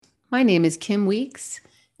My name is Kim Weeks,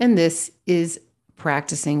 and this is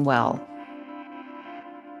Practicing Well.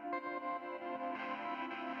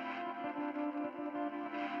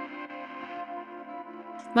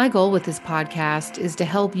 My goal with this podcast is to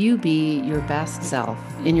help you be your best self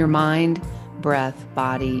in your mind, breath,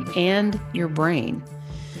 body, and your brain.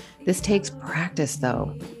 This takes practice,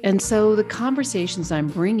 though. And so the conversations I'm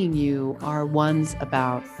bringing you are ones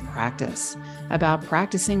about practice, about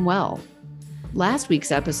practicing well. Last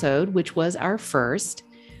week's episode, which was our first,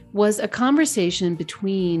 was a conversation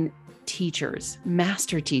between teachers,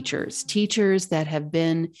 master teachers, teachers that have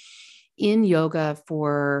been in yoga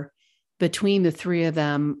for, between the three of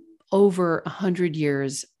them, over 100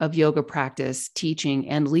 years of yoga practice, teaching,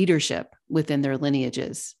 and leadership within their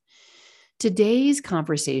lineages. Today's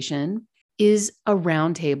conversation is a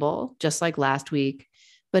roundtable, just like last week,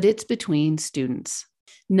 but it's between students.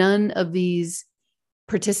 None of these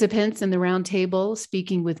participants in the roundtable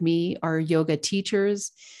speaking with me are yoga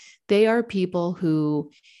teachers. They are people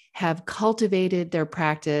who have cultivated their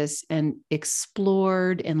practice and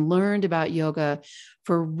explored and learned about yoga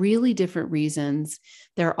for really different reasons.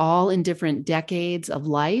 They're all in different decades of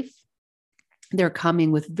life. They're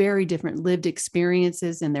coming with very different lived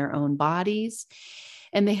experiences in their own bodies.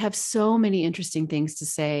 And they have so many interesting things to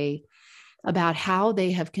say about how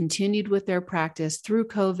they have continued with their practice through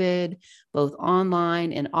COVID, both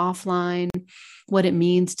online and offline, what it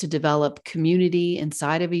means to develop community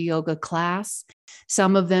inside of a yoga class.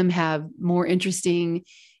 Some of them have more interesting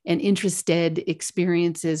and interested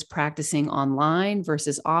experiences practicing online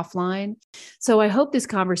versus offline. So I hope this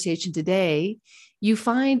conversation today you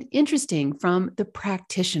find interesting from the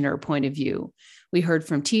practitioner point of view. We heard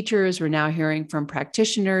from teachers, we're now hearing from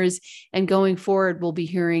practitioners, and going forward, we'll be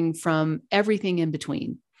hearing from everything in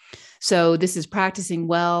between. So this is Practicing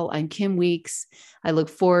Well. I'm Kim Weeks. I look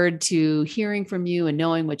forward to hearing from you and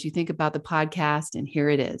knowing what you think about the podcast, and here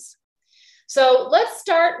it is. So let's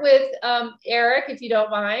start with Eric, if you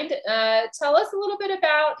don't mind. Tell us a little bit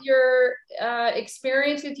about your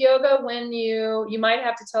experience with yoga. When you might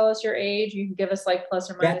have to tell us your age. You can give us like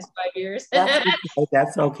plus or minus 5 years.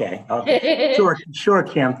 That's okay. Sure,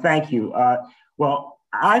 Kim. Thank you. Well,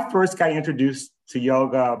 I first got introduced to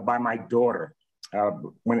yoga by my daughter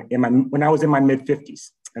when I was in my mid 50s,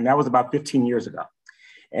 and that was about 15 years ago.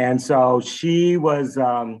 And so she was.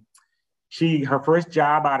 Her first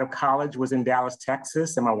job out of college was in Dallas,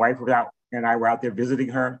 Texas, and my wife and I were out there visiting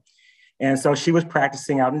her. And so she was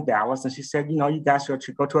practicing out in Dallas, and she said, you guys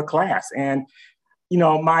should go to a class. And,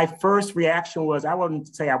 my first reaction was, I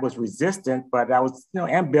wouldn't say I was resistant, but I was,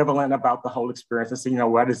 ambivalent about the whole experience. I said,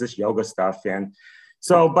 what is this yoga stuff? And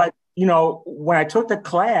so, but, when I took the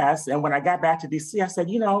class and when I got back to DC, I said,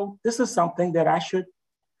 this is something that I should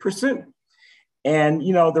pursue. And,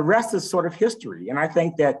 the rest is sort of history. And I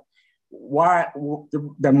think that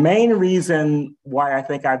the main reason why I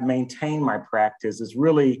think I've maintained my practice is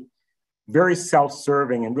really very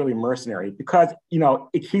self-serving and really mercenary because,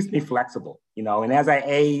 it keeps me flexible, and as I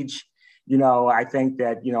age, I think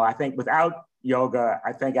that, I think without yoga,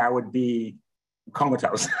 I think I would be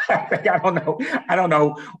comatose. I don't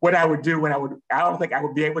know what I would do I don't think I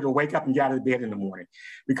would be able to wake up and get out of bed in the morning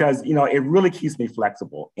because, it really keeps me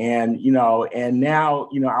flexible. And, and now,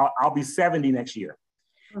 I'll be 70 next year.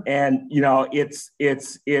 And, it's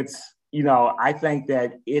I think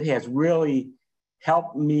that it has really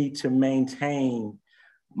helped me to maintain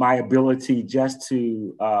my ability just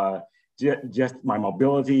my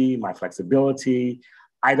mobility, my flexibility.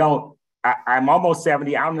 I'm almost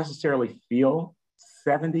 70. I don't necessarily feel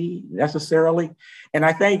 70 necessarily. And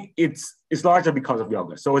I think it's largely because of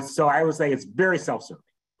yoga. So I would say it's very self-serving.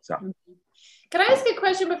 So. Can I ask a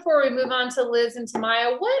question before we move on to Liz and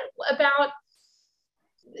Tamaya? What about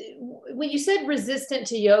when you said resistant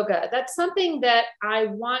to yoga, that's something that I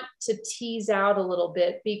want to tease out a little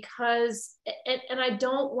bit because, and I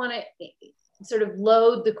don't want to sort of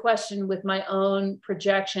load the question with my own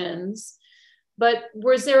projections, but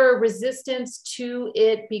was there a resistance to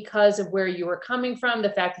it because of where you were coming from?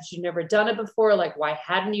 The fact that you'd never done it before, like why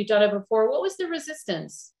hadn't you done it before? What was the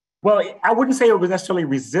resistance? Well, I wouldn't say it was necessarily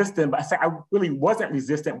resistant, but I really wasn't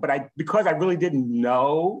resistant, but because I really didn't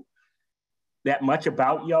know that much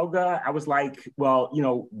about yoga, I was like, well,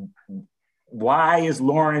 why does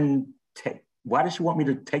she want me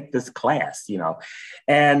to take this class,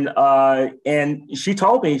 And she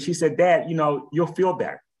told me, she said, Dad, you'll feel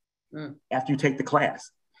better after you take the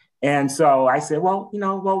class. And so I said, well,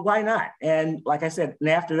 why not? And like I said, and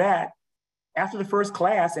after the first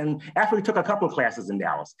class, and after we took a couple of classes in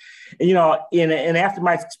Dallas, and after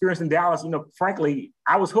my experience in Dallas, frankly,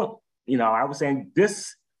 I was hooked. I was saying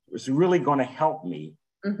this was really going to help me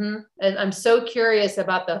Mm-hmm. And I'm so curious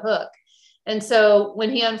about the hook. And so when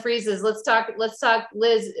he unfreezes, let's talk,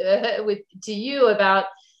 Liz, to you about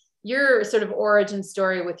your sort of origin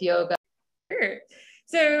story with yoga. Sure.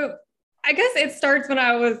 So I guess it starts when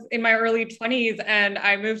I was in my early 20s and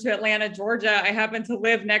I moved to Atlanta, Georgia. I happened to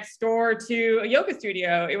live next door to a yoga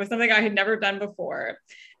studio. It was something I had never done before.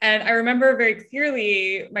 And I remember very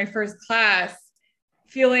clearly my first class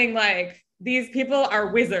feeling like these people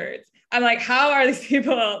are wizards. I'm like, how are these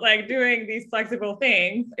people like doing these flexible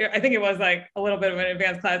things? I think it was like a little bit of an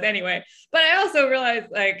advanced class anyway. But I also realized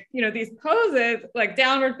like, you know, these poses, like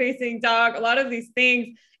downward facing dog, a lot of these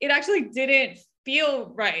things, it actually didn't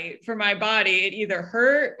feel right for my body. It either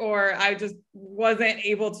hurt or I just wasn't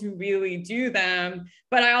able to really do them.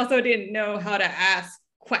 But I also didn't know how to ask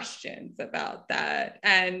questions about that.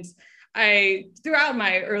 And throughout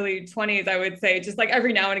my early 20s, I would say just like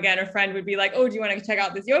every now and again, a friend would be like, oh, do you want to check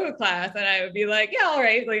out this yoga class? And I would be like, yeah, all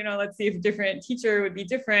right. Well, you know, let's see if a different teacher would be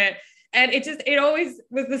different. And it always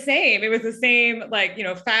was the same. It was the same, like, you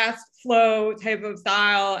know, fast flow type of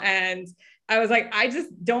style. And I was like, I just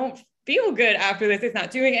don't feel good after this. It's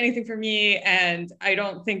not doing anything for me. And I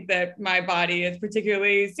don't think that my body is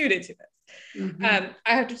particularly suited to this. Mm-hmm.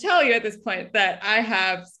 I have to tell you at this point that I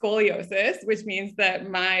have scoliosis, which means that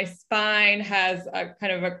my spine has a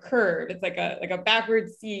kind of a curve. It's like a backward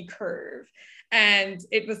C curve. And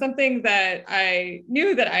it was something that I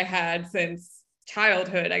knew that I had since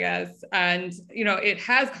childhood, I guess. And, you know, it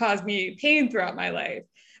has caused me pain throughout my life.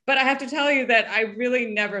 But I have to tell you that I really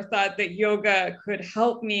never thought that yoga could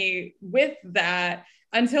help me with that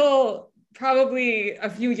until probably a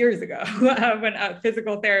few years ago when a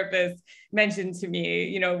physical therapist mentioned to me,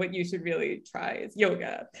 you know, what you should really try is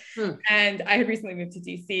yoga. And I had recently moved to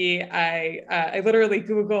DC. I literally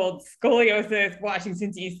Googled scoliosis,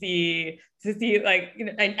 Washington, DC to see like, you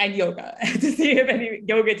know, and yoga to see if any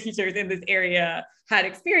yoga teachers in this area had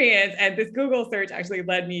experience. And this Google search actually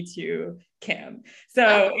led me to Kim.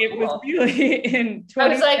 So it was really in 20.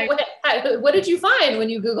 I was like, what did you find when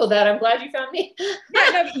you Googled that? I'm glad you found me. Yeah,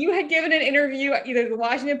 no, you had given an interview at either the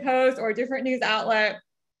Washington Post or a different news outlet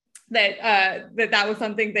that was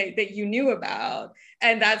something that you knew about.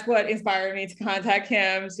 And that's what inspired me to contact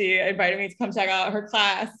Kim. She invited me to come check out her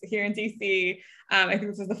class here in DC. I think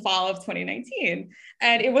this was the fall of 2019.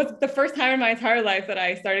 And it was the first time in my entire life that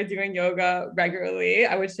I started doing yoga regularly.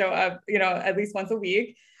 I would show up, you know, at least once a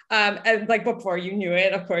week. And like before you knew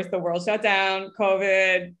it, of course, the world shut down,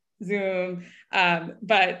 COVID, Zoom.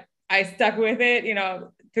 But I stuck with it, you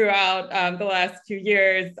know, throughout the last few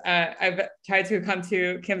years. I've tried to come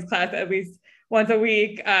to Kim's class at least once a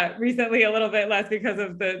week. Recently, a little bit less because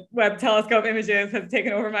of the Webb telescope images has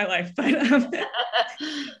taken over my life.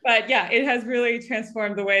 But yeah, it has really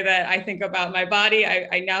transformed the way that I think about my body.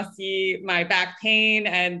 I now see my back pain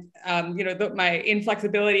and, you know, my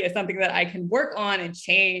inflexibility as something that I can work on and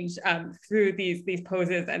change through these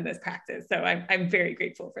poses and this practice. So I'm very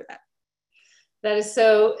grateful for that. That is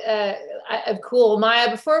so cool. Maya,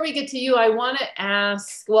 before we get to you, I want to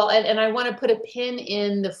ask, well, and I want to put a pin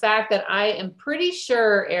in the fact that I am pretty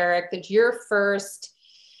sure, Eric, that your first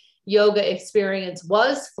yoga experience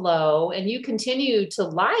was flow, and you continue to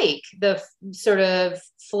like the sort of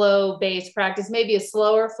flow-based practice, maybe a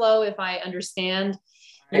slower flow, if I understand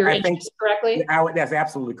your interest correctly. That's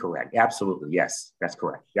absolutely correct. Absolutely. Yes, that's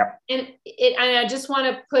correct. Yep. And I just want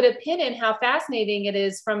to put a pin in how fascinating it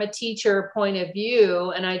is from a teacher point of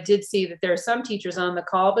view. And I did see that there are some teachers on the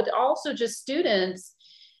call, but also just students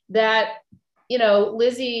that, you know,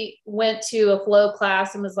 Lizzie went to a flow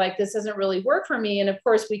class and was like, this doesn't really work for me. And of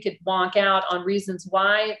course we could wonk out on reasons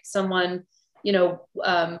why someone, you know,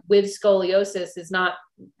 with scoliosis is not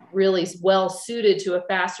really well suited to a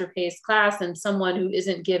faster paced class than someone who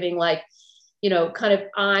isn't giving, like, you know, kind of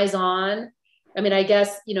eyes on. I mean, I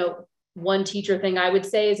guess, you know, one teacher thing I would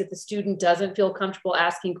say is if the student doesn't feel comfortable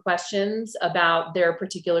asking questions about their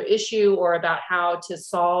particular issue or about how to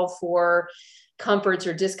solve for comforts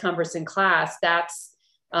or discomforts in class, that's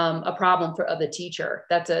a problem of the teacher.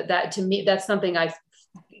 That to me, that's something I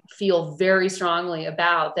feel very strongly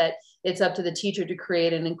about, that it's up to the teacher to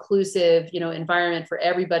create an inclusive, you know, environment for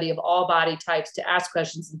everybody of all body types to ask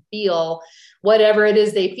questions and feel whatever it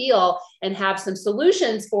is they feel and have some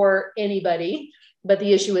solutions for anybody. But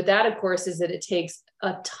the issue with that, of course, is that it takes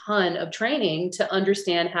a ton of training to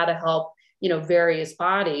understand how to help, you know, various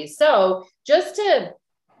bodies. So just to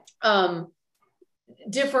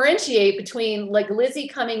differentiate between like Lizzie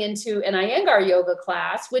coming into an Iyengar yoga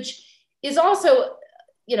class, which is also,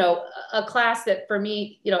 you know, a class that for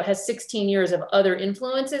me, you know, has 16 years of other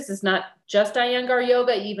influences. It's not just Iyengar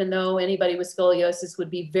yoga, even though anybody with scoliosis would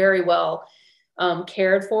be very well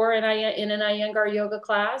cared for in an Iyengar yoga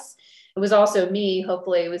class. It was also me.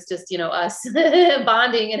 Hopefully it was just, you know, us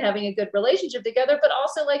bonding and having a good relationship together, but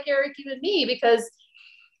also like Eric, you and me, because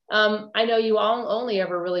I know you all only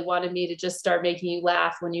ever really wanted me to just start making you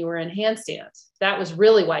laugh when you were in handstand. That was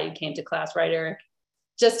really why you came to class, right, Eric?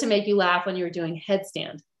 Just to make you laugh when you were doing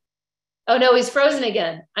headstand. Oh no, he's frozen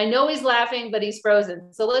again. I know he's laughing, but he's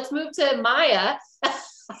frozen. So let's move to Maya.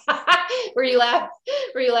 Were you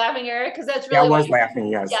laughing, Eric? Because that's really I was laughing.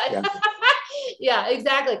 Yes. Yeah. Yeah,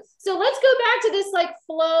 exactly. So let's go back to this like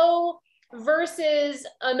flow versus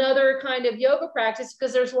another kind of yoga practice,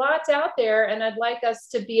 because there's lots out there, and I'd like us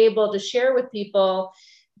to be able to share with people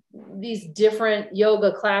these different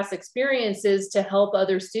yoga class experiences to help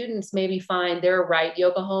other students maybe find their right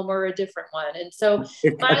yoga home or a different one. And so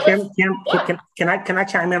can I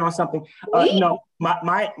chime in on something?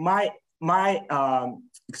 My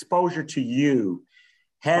exposure to you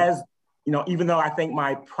has, you know, even though I think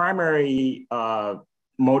my primary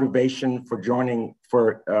motivation for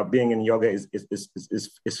being in yoga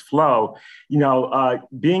is flow, you know,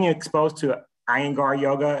 being exposed to Iyengar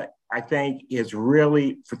yoga, I think is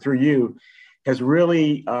really, through you, has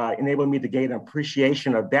really enabled me to gain an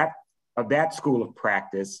appreciation of that school of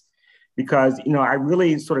practice, because, you know, I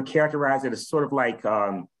really sort of characterize it as sort of like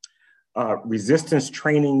resistance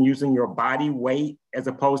training using your body weight as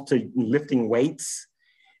opposed to lifting weights.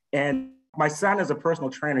 And my son is a personal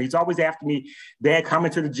trainer. He's always after me, Dad, come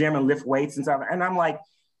into the gym and lift weights and stuff. And I'm like,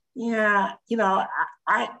 yeah, you know,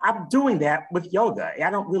 I'm doing that with yoga. I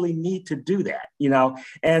don't really need to do that, you know?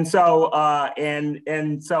 And so,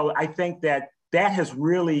 so I think that has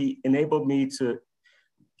really enabled me to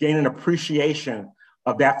gain an appreciation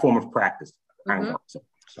of that form of practice. Mm-hmm.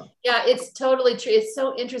 Yeah, it's totally true. It's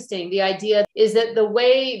so interesting. The idea is that the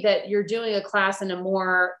way that you're doing a class in a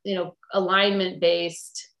more, you know,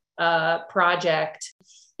 alignment-based project,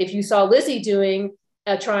 if you saw Lizzie doing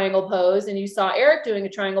a triangle pose and you saw Eric doing a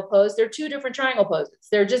triangle pose, they're two different triangle poses.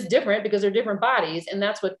 They're just different because they're different bodies. And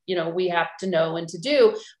that's what, you know, we have to know and to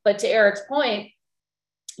do. But to Eric's point,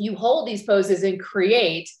 you hold these poses and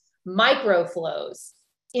create micro flows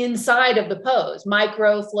inside of the pose,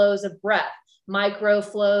 micro flows of breath, micro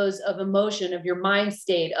flows of emotion, of your mind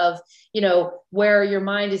state, of, you know, where your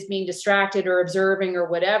mind is being distracted or observing or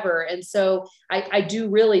whatever. And so I do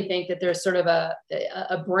really think that there's sort of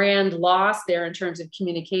a brand loss there in terms of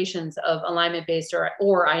communications of alignment-based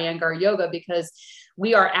or Iyengar yoga, because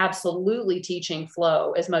we are absolutely teaching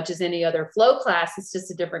flow as much as any other flow class. It's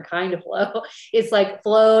just a different kind of flow. It's like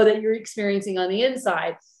flow that you're experiencing on the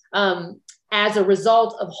inside as a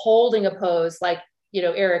result of holding a pose, like, you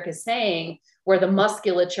know, Eric is saying, where the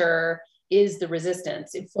musculature is the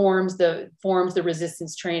resistance. It forms the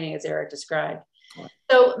resistance training, as Eric described.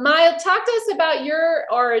 So Maya, talk to us about your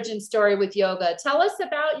origin story with yoga. Tell us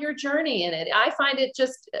about your journey in it. I find it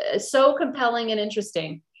just so compelling and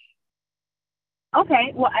interesting.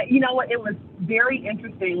 Okay, well, you know what? It was very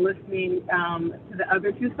interesting listening to the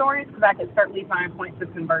other two stories, because I could certainly find points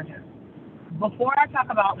of convergence. Before I talk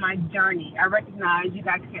about my journey, I recognize you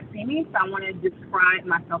guys can't see me, so I want to describe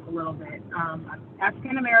myself a little bit. I'm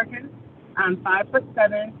African American. I'm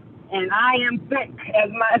 5'7", and I am thick,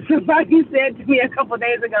 as somebody said to me a couple of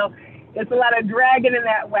days ago. It's a lot of dragging in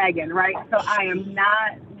that wagon, right? So I am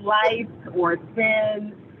not light or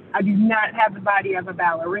thin. I do not have the body of a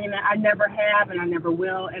ballerina. I never have, and I never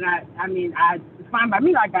will. And I mean, it's fine by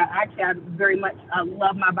me. Like I very much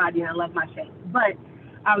love my body and I love my shape, but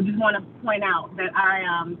I just want to point out that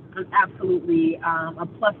I'm absolutely a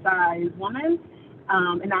plus size woman,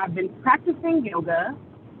 and I've been practicing yoga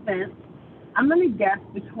since, I'm going to guess,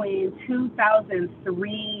 between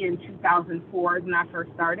 2003 and 2004 when I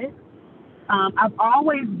first started. I've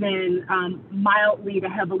always been mildly to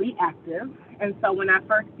heavily active, and so when I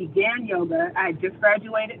first began yoga, I had just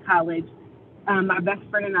graduated college. My best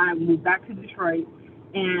friend and I moved back to Detroit.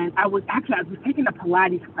 And I was taking a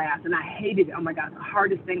Pilates class, and I hated it. Oh my God, the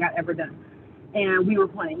hardest thing I'd ever done. And we were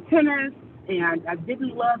playing tennis, and I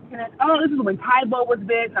didn't love tennis. Oh, this is when Taibo was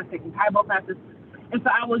big. So I was taking Taibo classes. And so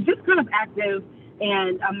I was just kind of active,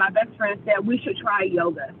 and my best friend said we should try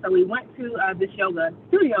yoga. So we went to this yoga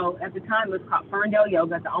studio. At the time, it was called Ferndale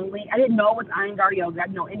Yoga. I didn't know it was Iyengar yoga. I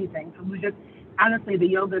didn't know anything. So it was just, honestly, the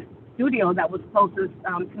yoga studio that was closest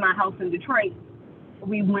to my house in Detroit.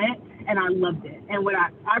 We went, and I loved it. And what I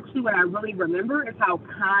really remember is how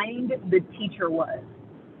kind the teacher was.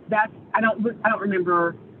 I don't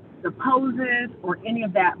remember the poses or any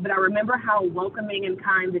of that, but I remember how welcoming and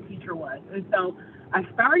kind the teacher was. And so I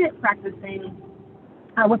started practicing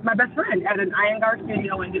with my best friend at an Iyengar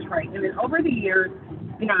studio in Detroit. And then over the years,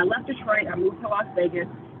 you know, I left Detroit, I moved to Las Vegas,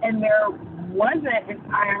 and there wasn't an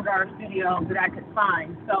Iyengar studio that I could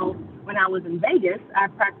find. So when I was in Vegas, I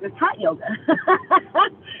practiced hot yoga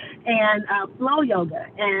and flow yoga.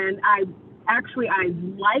 And I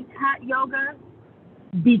liked hot yoga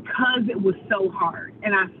because it was so hard.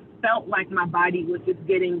 And I felt like my body was just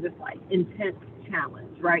getting this like intense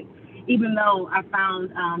challenge, right? Even though I found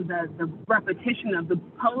the repetition of the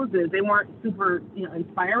poses, they weren't super,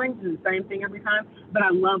 inspiring to do the same thing every time, but I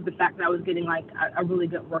loved the fact that I was getting like a really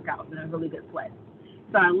good workout and a really good sweat.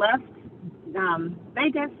 So I left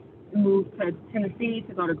Vegas, moved to Tennessee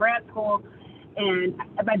to go to grad school. And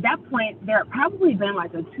by that point, there had probably been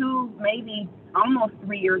like a 2, maybe almost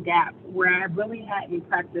 3-year gap where I really hadn't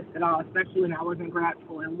practiced at all, especially when I was in grad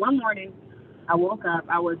school. And one morning, I woke up,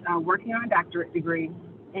 I was working on a doctorate degree,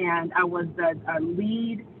 and I was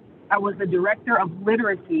the director of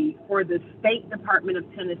literacy for the State Department of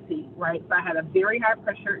Tennessee, right? So I had a very high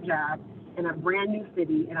pressure job in a brand new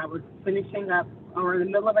city, and I was finishing up or in the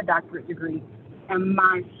middle of a doctorate degree, and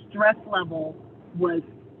my stress level was,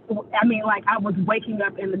 I was waking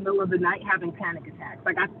up in the middle of the night having panic attacks.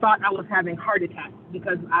 Like I thought I was having heart attacks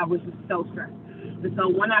because I was just so stressed. And so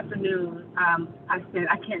one afternoon, I said,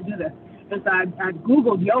 I can't do this. And so I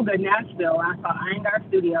Googled yoga in Nashville, and I saw Iyengar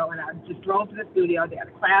Studio, and I just drove to the studio. They had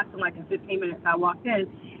a class, and in 15 minutes, I walked in,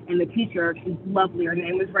 and the teacher, she's lovely, her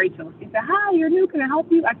name was Rachel. She said, hi, you're new, can I help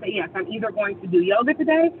you? I said, yes, I'm either going to do yoga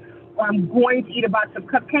today, or I'm going to eat a box of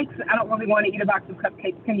cupcakes. I don't really want to eat a box of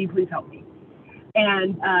cupcakes. Can you please help me?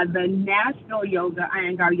 And the Nashville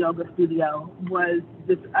Iyengar Yoga Studio was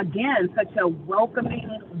just, again, such a welcoming,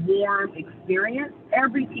 warm experience.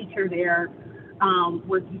 Every teacher there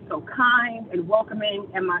was just so kind and welcoming,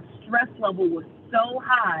 and my stress level was so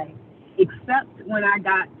high, except when I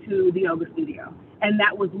got to the yoga studio. And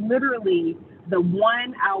that was literally the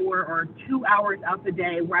 1 hour or 2 hours out the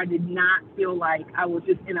day where I did not feel like I was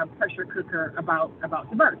just in a pressure cooker about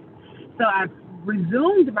to burst. So I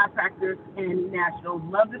resumed my practice in Nashville,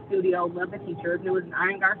 loved the studio, loved the teachers. It was an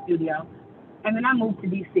Iyengar studio. And then I moved to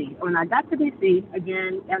D.C. When I got to D.C.,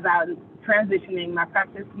 again, as I was transitioning, my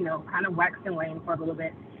practice, kind of waxed and waned for a little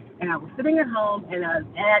bit. And I was sitting at home, and an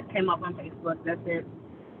ad came up on Facebook that said,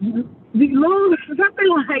 lose something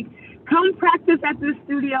like, come practice at this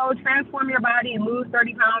studio, transform your body and lose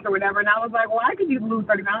 30 pounds or whatever. And I was like, well, I could lose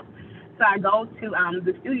 30 pounds. So I go to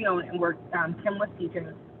the studio and where Kim was teaching.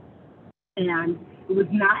 And it was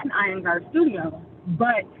not an Iyengar studio,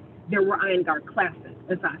 but there were Iyengar classes.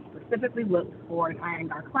 And so I specifically looked for an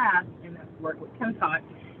Iyengar class, and that's what Kim taught.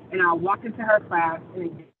 And I walked into her class,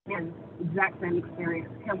 and again, exact same experience.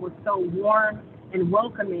 Kim was so warm and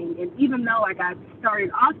welcoming. And even though I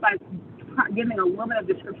started off by giving a little bit of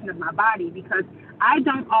description of my body, because I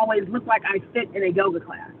don't always look like I fit in a yoga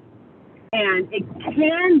class. And it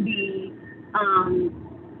can be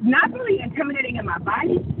not really intimidating in my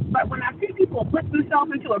body, but when I see people put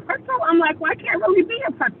themselves into a pretzel, I'm like, well, I can't really be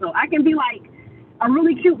a pretzel. I can be like a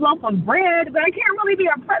really cute loaf of bread, but I can't really be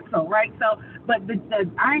a pretzel, right? So, but the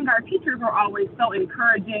Iyengar teachers are always so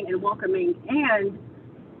encouraging and welcoming and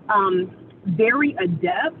very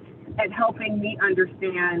adept at helping me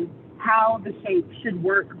understand how the shape should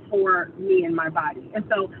work for me and my body. And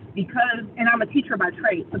so and I'm a teacher by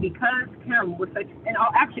trade, so because Kim was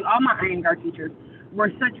all my Iyengar teachers were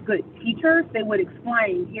such good teachers, they would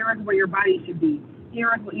explain, here is where your body should be,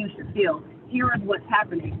 here is what you should feel, here is what's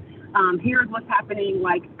happening. Here's what's happening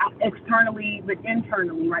like externally, but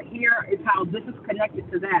internally, right? Here is how this is connected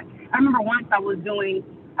to that. I remember once I was doing,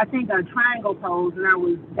 I think, a triangle pose, and I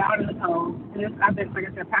was down in the pose. And this, I've been, like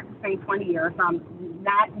I said, practicing 20 years, so I'm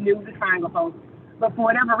not new to triangle pose. But for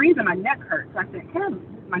whatever reason, my neck hurt. So I said, Kim,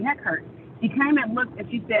 my neck hurts. She came and looked, and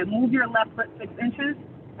she said, move your left foot 6 inches.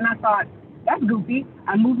 And I thought, that's goofy.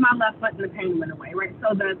 I moved my left foot, and the pain went away, right?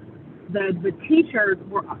 So the teachers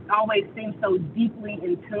were always seemed so deeply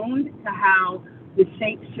in tune to how the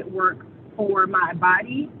shape should work for my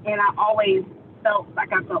body. And I always felt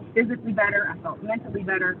like I felt physically better. I felt mentally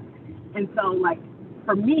better. And so, like,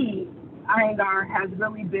 for me, Iyengar has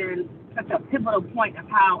really been such a pivotal point of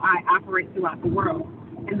how I operate throughout the world.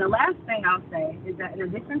 And the last thing I'll say is that in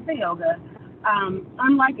addition to yoga,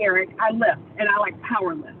 unlike Eric, I lift, and I like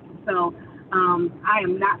power lift. So I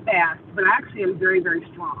am not fast, but I actually am very, very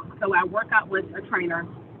strong. So I work out with a trainer,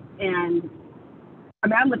 and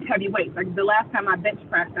I lift heavy weights. Like the last time I bench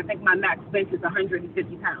pressed, I think my max bench is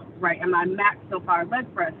 150 pounds, right? And my max so far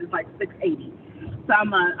leg press is like 680. So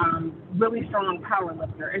I'm a really strong power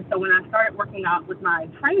lifter. And so when I started working out with my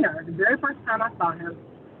trainer, the very first time I saw him,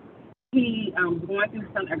 he was going through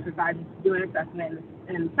some exercises, doing an assessment.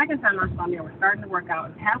 And the second time I saw him, we were starting to work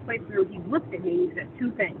out. And halfway through, he looked at me and he said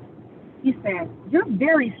 2 things. He said, "You're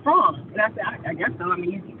very strong." And I said, I guess so. I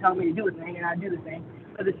mean, you keep telling me to do a thing, and I do the thing.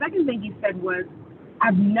 But the second thing he said was,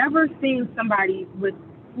 "I've never seen somebody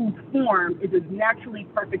whose form is as naturally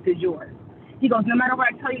perfect as yours." He goes, "No matter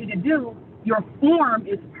what I tell you to do, your form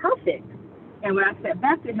is perfect." And what I said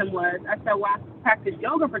back to him was, I said, "Well, I practiced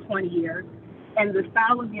yoga for 20 years, and the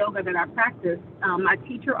style of yoga that I practice, my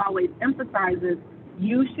teacher always emphasizes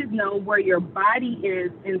you should know where your body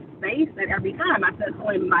is in space at every time." I said, "So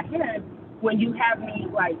in my head, when you have me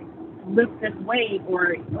like lift this weight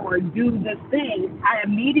or do this thing, I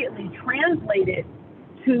immediately translate it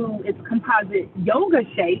to its composite yoga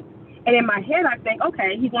shape. And in my head, I think,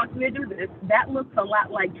 okay, he wants me to do this. That looks a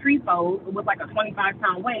lot like tree pose with like a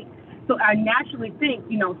 25-pound weight. So I naturally think,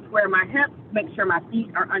 square my hips, make sure my feet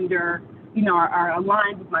are under, are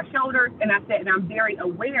aligned with my shoulders." And I said, and I'm very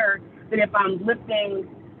aware that if I'm lifting,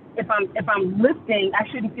 I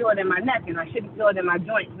shouldn't feel it in my neck and I shouldn't feel it in my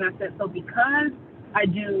joints. And I said, so because I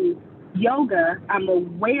do yoga, I'm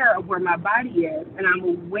aware of where my body is and I'm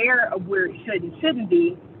aware of where it should and shouldn't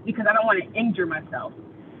be because I don't want to injure myself.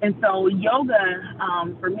 And so yoga,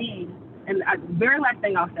 for me, and the very last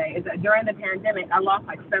thing I'll say is that during the pandemic, I lost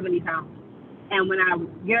like 70 pounds. And when I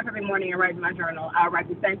get up every morning and write in my journal, I write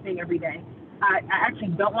the same thing every day. I actually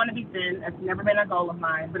don't want to be thin. That's never been a goal of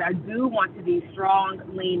mine, but I do want to be strong,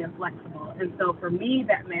 lean, and flexible. And so for me,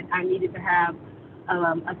 that meant I needed to have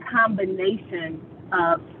a combination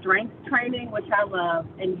of strength training, which I love,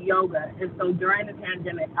 and yoga. And so during the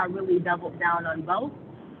pandemic, I really doubled down on both.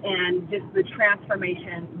 And just the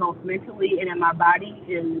transformation, both mentally and in my body,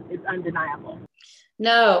 is undeniable.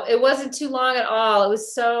 No, it wasn't too long at all. It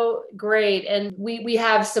was so great. And we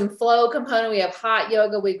have some flow component. We have hot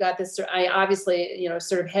yoga. We've got this, I obviously,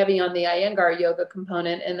 sort of heavy on the Iyengar yoga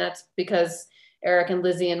component. And that's because Eric and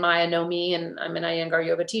Lizzie and Maya know me, and I'm an Iyengar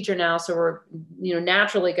yoga teacher now. So we're,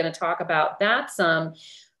 naturally going to talk about that some.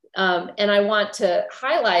 And I want to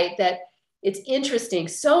highlight that it's interesting,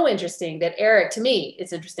 so interesting that Eric, to me,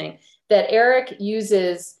 it's interesting that Eric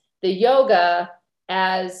uses the yoga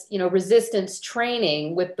as, resistance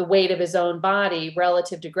training with the weight of his own body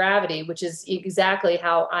relative to gravity, which is exactly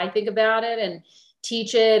how I think about it and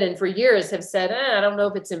teach it. And for years have said, I don't know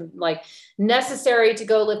if it's necessary to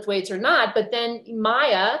go lift weights or not. But then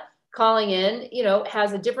Maya calling in,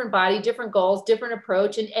 has a different body, different goals, different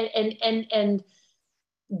approach, and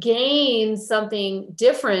gain something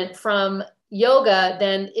different from yoga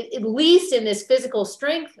than, at least in this physical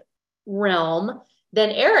strength realm,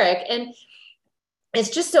 than Eric. And it's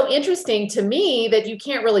just so interesting to me that you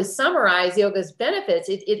can't really summarize yoga's benefits.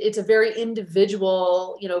 It's a very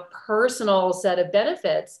individual, personal set of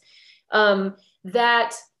benefits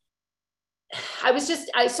that I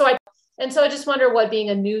just wonder what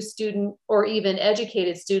being a new student or even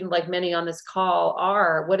educated student, like many on this call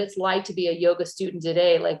are, what it's like to be a yoga student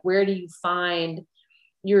today. Like, where do you find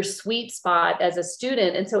your sweet spot as a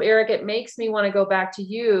student? And so, Eric, it makes me want to go back to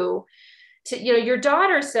you. Your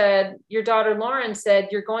daughter Lauren said,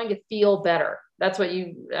 you're going to feel better. That's what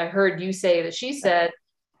I heard you say that she said.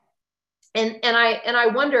 And I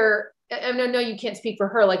wonder, I know you can't speak for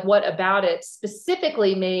her, like what about it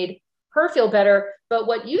specifically made her feel better. But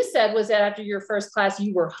what you said was that after your first class,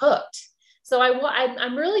 you were hooked. So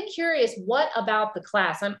I'm really curious, what about the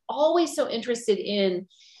class? I'm always so interested in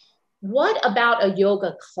what about a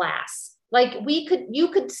yoga class? Like you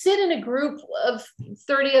could sit in a group of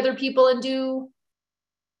 30 other people and do,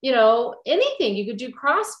 anything. You could do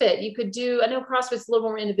CrossFit. You could do, I know CrossFit's a little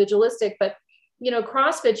more individualistic, but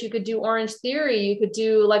CrossFit, you could do Orange Theory. You could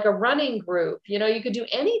do like a running group, you could do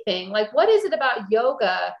anything. Like, what is it about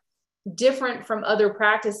yoga different from other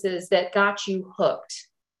practices that got you hooked?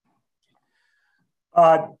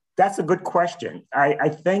 That's a good question. I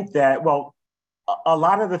think that, a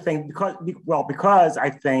lot of the things, because I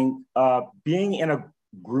think being in a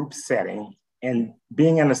group setting and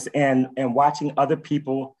being and watching other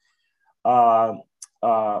people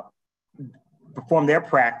perform their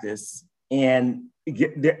practice, and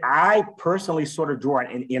I personally sort of draw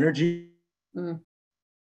an energy.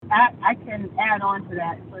 I can add on to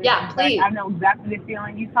that. So yeah, please. I know exactly the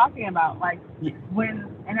feeling you're talking about. Like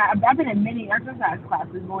I've been in many exercise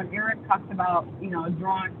classes when Eric talks about,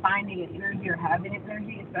 finding an energy or having an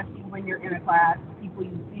energy, especially when you're in a class with people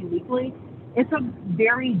you see weekly. It's a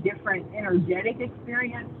very different energetic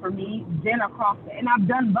experience for me than a CrossFit. And I've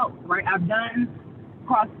done both, right? I've done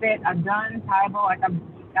CrossFit, I've done Taibo, like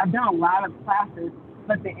I've done a lot of classes,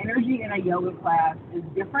 but the energy in a yoga class is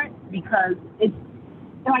different because it's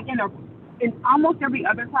like in almost every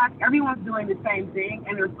other class, everyone's doing the same thing,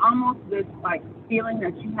 and there's almost this like feeling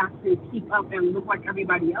that you have to keep up and look like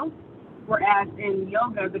everybody else. Whereas in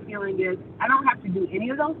yoga, the feeling is I don't have to do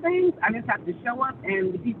any of those things. I just have to show up,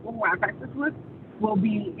 and the people who I practice with will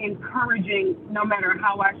be encouraging no matter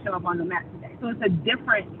how I show up on the mat today. So it's a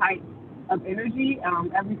different type of energy,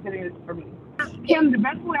 at least it is for me. Kim, the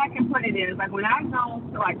best way I can put it is, like, when I go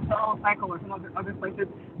to, like, Soul Cycle or some other places,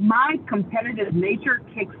 my competitive nature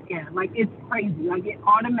kicks in. Like, it's crazy. Like, it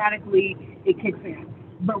kicks in.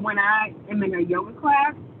 But when I am in a yoga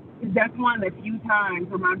class, that's one of the few times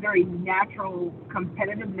where my very natural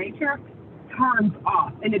competitive nature turns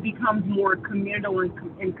off, and it becomes more communal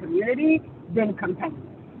and community than competitive.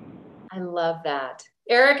 I love that.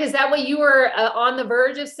 Eric, is that what you were on the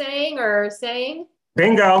verge of saying?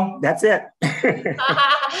 Bingo, that's it.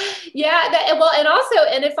 Yeah, well, and also,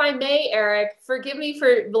 and if I may, Eric, forgive me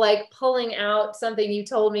for like pulling out something you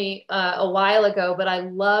told me a while ago, but I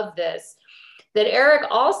love this. That Eric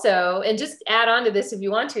also, and just add on to this if you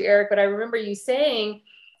want to, Eric, but I remember you saying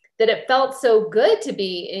that it feels so good to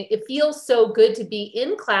be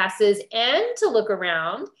in classes and to look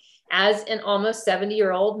around as an almost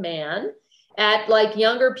 70-year-old man at like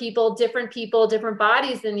younger people, different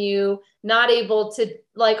bodies than you, not able to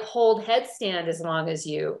like hold headstand as long as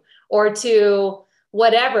you, or to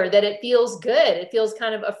whatever, that it feels good. It feels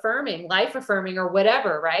kind of affirming, life affirming or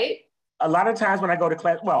whatever, right? A lot of times when I go to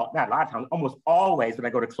class, well, not a lot of times, almost always when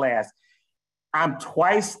I go to class, I'm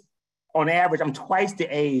twice the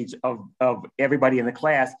age of everybody in the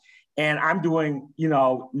class. And I'm doing,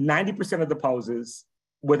 90% of the poses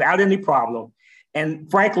without any problem. And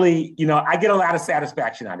frankly, I get a lot of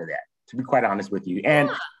satisfaction out of that, to be quite honest with you.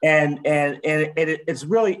 And it's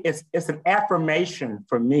really, it's an affirmation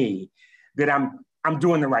for me that I'm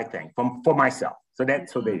doing the right thing for myself. So there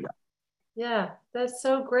you go. Yeah, that's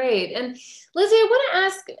so great. And Lizzie, I want to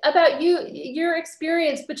ask about your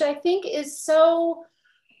experience, which I think it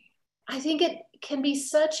can be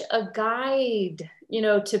such a guide,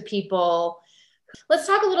 to people. Let's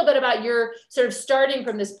talk a little bit about your sort of starting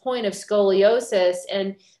from this point of scoliosis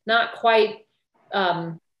and not quite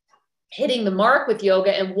hitting the mark with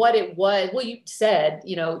yoga and what it was. Well, you said,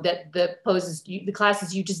 that the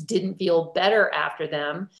classes, you just didn't feel better after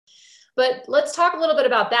them. But let's talk a little bit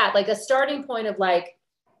about that, like a starting point of like,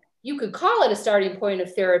 you could call it a starting point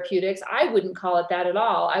of therapeutics. I wouldn't call it that at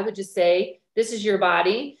all. I would just say, this is your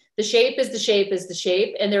body. The shape is the shape is the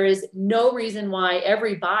shape. And there is no reason why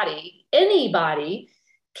anybody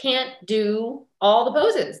can't do all the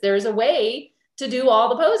poses. There's a way to do all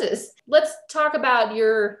the poses. Let's talk about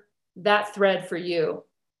that thread for you.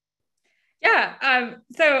 Yeah.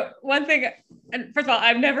 So one thing, and first of all,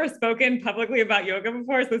 I've never spoken publicly about yoga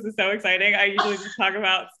before, so this is so exciting. I usually just talk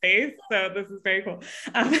about space, so this is very cool.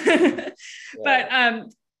 But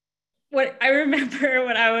what I remember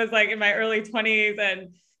when I was like in my early 20s,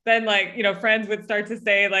 and then like, friends would start to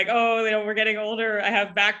say like, oh, we're getting older, I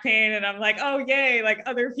have back pain. And I'm like, oh, yay. Like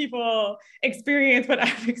other people experience what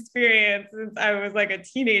I've experienced since I was like a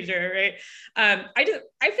teenager, right? I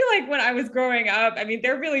feel like when I was growing up,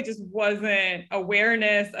 there really just wasn't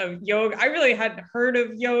awareness of yoga. I really hadn't heard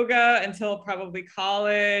of yoga until probably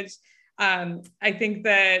college. I think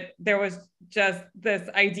that there was just this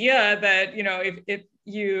idea that, if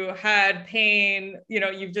you had pain,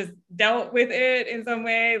 you've just dealt with it in some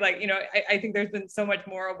way. Like, I think there's been so much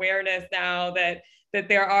more awareness now that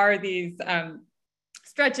there are these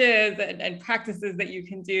stretches and practices that you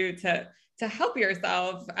can do to help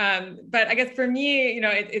yourself. But I guess for me,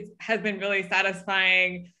 it has been really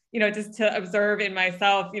satisfying, just to observe in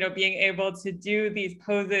myself, being able to do these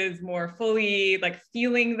poses more fully, like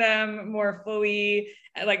feeling them more fully,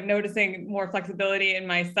 like noticing more flexibility in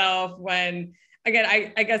myself when, again,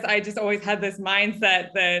 I guess I just always had this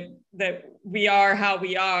mindset that we are how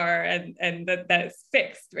we are and that's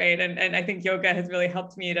fixed, right? And I think yoga has really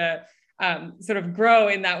helped me to sort of grow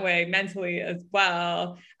in that way mentally as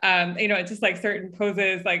well. It's just like certain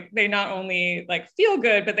poses, like they not only like feel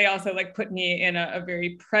good, but they also like put me in a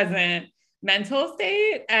very present mental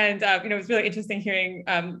state. And, it was really interesting hearing,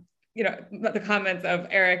 the comments of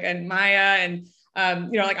Eric and Maya and,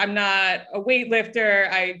 like I'm not a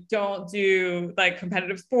weightlifter. I don't do like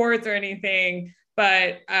competitive sports or anything,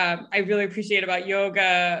 but I really appreciate about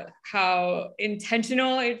yoga how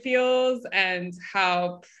intentional it feels and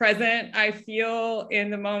how present I feel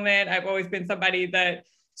in the moment. I've always been somebody that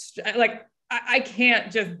like, I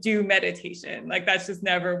can't just do meditation. Like that's just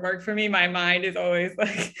never worked for me. My mind is always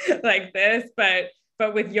like this, but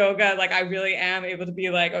with yoga, like I really am able to be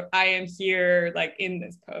like, I am here, like in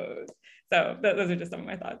this pose. So those are just some of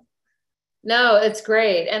my thoughts. No, it's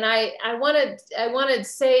great. And I wanted to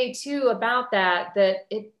say too about that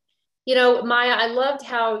it You know, Maya, I loved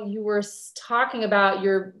how you were talking about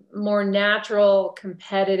your more natural,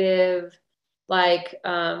 competitive, like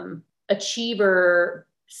achiever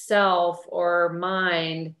self or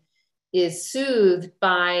mind is soothed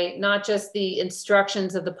by not just the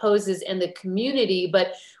instructions of the poses and the community,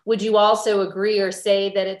 but would you also agree or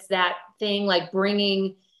say that it's that thing like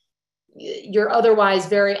bringing your otherwise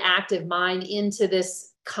very active mind into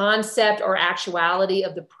this concept or actuality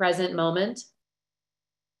of the present moment?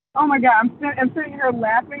 Oh my God, I'm sitting here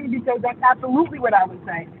laughing because that's absolutely what I would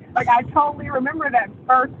say. Like, I totally remember that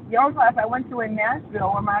first yoga class I went to in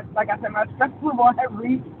Nashville where like I said, my stress level had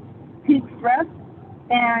reached peak stress.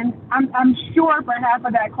 And I'm sure for half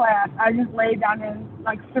of that class, I just laid down in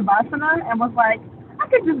like Shavasana and was like, I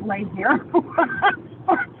could just lay here.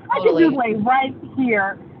 I could just lay right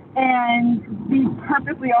here and be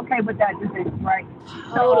perfectly okay with that decision, right?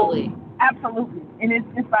 Totally. So, absolutely. And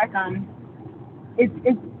it's like,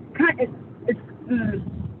 it's kind of,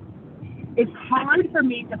 it's hard for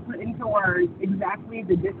me to put into words exactly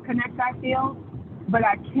the disconnect I feel, but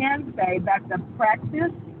I can say that the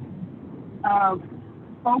practice of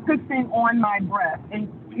focusing on my breath, and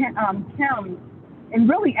Kim and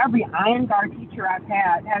really every Iyengar teacher I've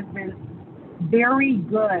had has been very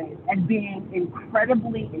good at being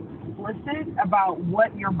incredibly explicit about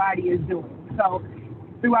what your body is doing. So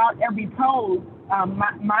throughout every pose,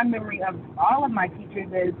 my memory of all of my teachers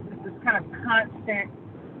is this kind of constant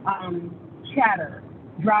chatter.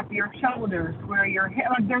 Drop your shoulders, square your head.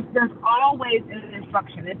 Like there's always an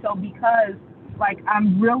instruction. And so because like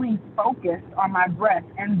I'm really focused on my breath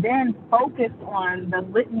and then focused on the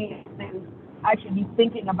litany of things I should be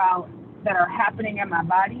thinking about that are happening in my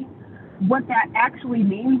body, what that actually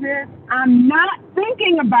means is I'm not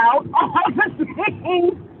thinking about all the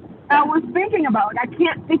things I was thinking about. Like I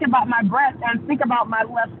can't think about my breath and think about my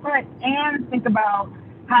left foot and think about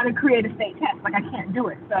how to create a state test. Like I can't do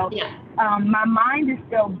it. So my mind is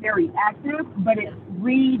still very active, but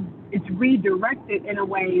it's redirected in a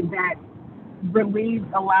way that relieves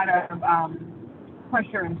a lot of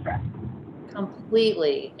pressure and stress.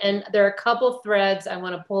 Completely. And there are a couple threads I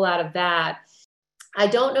want to pull out of that. I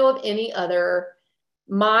don't know of any other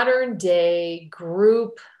modern day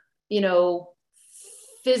group,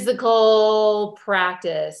 physical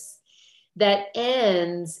practice that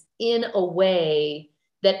ends in a way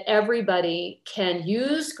that everybody can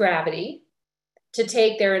use gravity to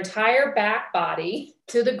take their entire back body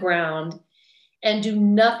to the ground and do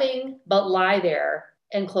nothing but lie there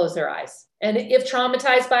and close their eyes. And if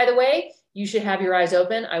traumatized, by the way, you should have your eyes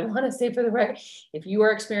open. I want to say for the record, if you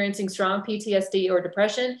are experiencing strong PTSD or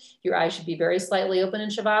depression, your eyes should be very slightly open in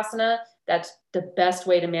Shavasana. That's the best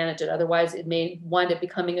way to manage it. Otherwise, it may wind up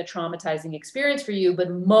becoming a traumatizing experience for you. But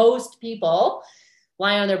most people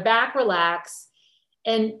lie on their back, relax,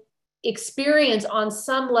 and experience on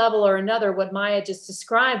some level or another what Maya just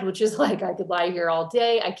described, which is like, I could lie here all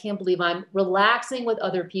day. I can't believe I'm relaxing with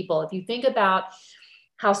other people. If you think about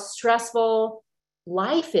how stressful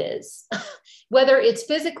life is, whether it's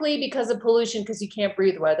physically because of pollution, because you can't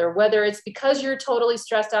breathe, whether it's because you're totally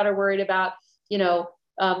stressed out or worried about,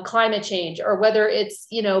 climate change, or whether it's,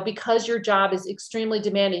 because your job is extremely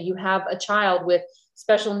demanding, you have a child with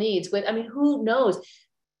special needs who knows?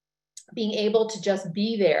 Being able to just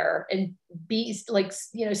be there and be like,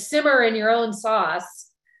 simmer in your own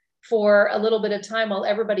sauce for a little bit of time while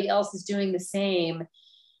everybody else is doing the same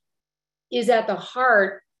is at the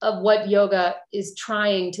heart of what yoga is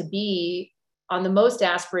trying to be on the most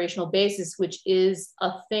aspirational basis, which is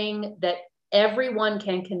a thing that everyone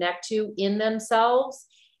can connect to in themselves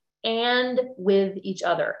and with each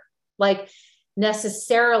other. Like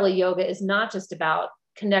necessarily yoga is not just about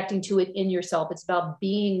connecting to it in yourself. It's about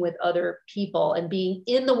being with other people and being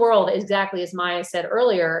in the world, exactly as Maya said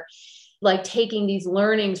earlier, like taking these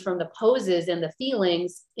learnings from the poses and the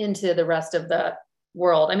feelings into the rest of the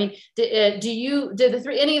world. I mean, did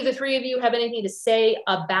any of the three of you have anything to say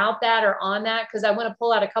about that or on that? Because I want to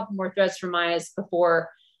pull out a couple more threads from Maya's before,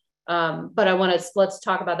 but let's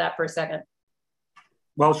talk about that for a second.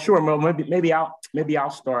 Well, sure. Well, maybe I'll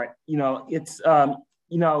start. It's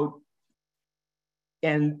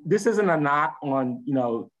and this isn't a knock on,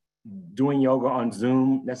 doing yoga on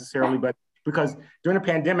Zoom necessarily, but because during the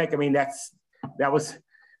pandemic, I mean, that was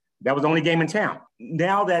the only game in town.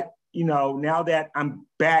 Now that I'm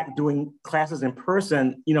back doing classes in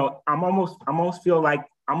person, I'm almost feel like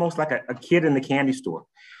a kid in the candy store,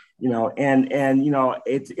 and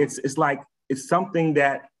it's like, it's something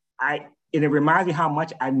that it reminds me how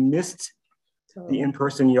much I missed the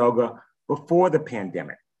in-person yoga before the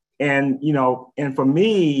pandemic. And, and for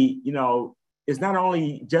me, is not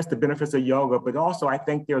only just the benefits of yoga, but also I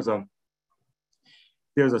think there's a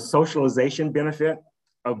socialization benefit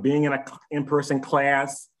of being in an in-person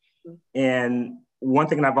class. And one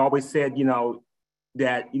thing I've always said,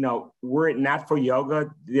 that, were it not for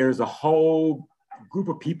yoga, there's a whole group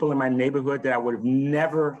of people in my neighborhood that I would have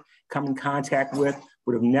never come in contact with,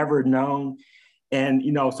 would have never known. And,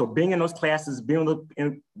 so being in those classes, being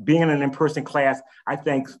in an in-person class, I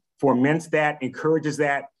think foments that, encourages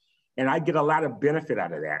that. And I get a lot of benefit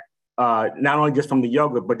out of that, not only just from the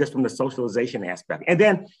yoga, but just from the socialization aspect. And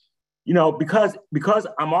then, because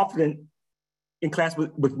I'm often in class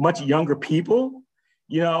with much younger people,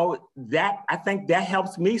 that I think that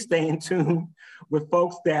helps me stay in tune with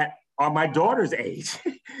folks that are my daughter's age,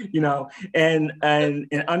 and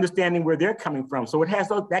understanding where they're coming from. So it has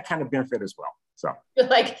that kind of benefit as well. So,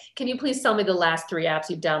 like, can you please tell me the last 3 apps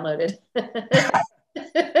you've downloaded?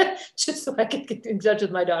 Just so I can get in touch with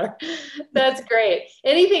my daughter. That's great.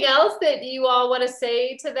 Anything else that you all want to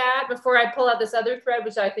say to that before I pull out this other thread,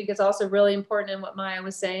 which I think is also really important in what Maya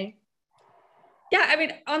was saying? Yeah, I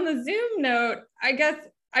mean, on the Zoom note,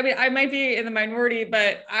 I might be in the minority,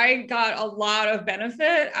 but I got a lot of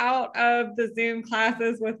benefit out of the Zoom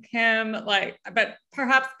classes with Kim, but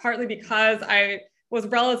perhaps partly because I was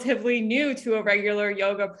relatively new to a regular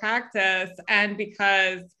yoga practice, and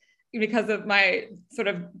because of my sort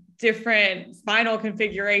of different spinal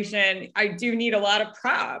configuration, I do need a lot of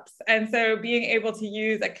props. And so being able to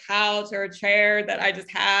use a couch or a chair that I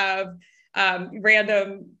just have,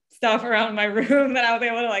 random stuff around my room that I was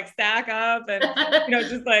able to stack up, and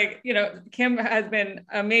Kim has been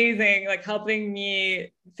amazing, helping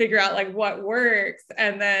me figure out what works.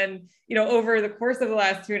 And then over the course of the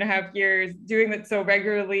last 2.5 years, doing it so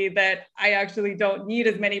regularly that I actually don't need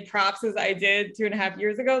as many props as I did 2.5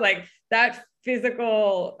 years ago. That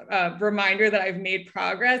physical reminder that I've made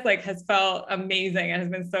progress has felt amazing and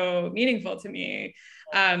has been so meaningful to me.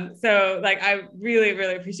 So I really,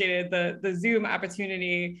 really appreciated the Zoom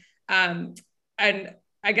opportunity. And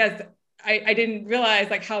I guess I didn't realize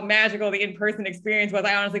how magical the in-person experience was.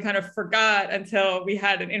 I honestly kind of forgot until we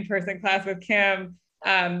had an in-person class with Kim.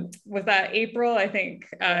 Was that April, I think,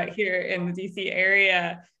 here in the DC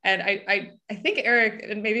area. And I think Eric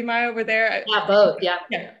and maybe Maya were there. Yeah, both. Yeah.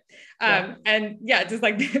 Yeah. And yeah, just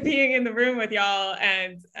being in the room with y'all,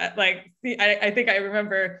 and I think I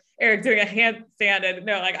remember Eric doing a handstand, and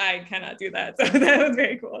I cannot do that. So that was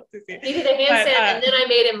very cool to see. He did a handstand, and then I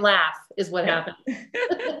made him laugh, is what happened.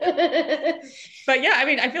 But yeah, I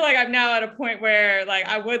mean, I feel like I'm now at a point where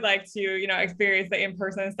I would like to, experience the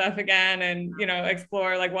in-person stuff again, and,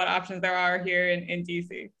 explore what options there are here in DC.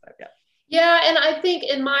 So, yeah. Yeah, and I think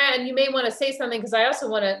Maya, and you may want to say something, because I also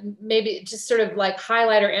want to maybe just sort of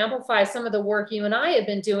highlight or amplify some of the work you and I have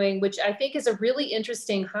been doing, which I think is a really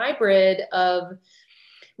interesting hybrid of,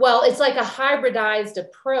 well, it's like a hybridized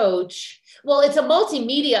approach. Well, it's a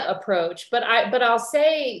multimedia approach, but I'll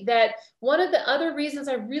say that one of the other reasons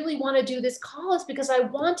I really want to do this call is because I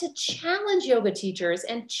want to challenge yoga teachers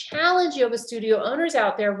and challenge yoga studio owners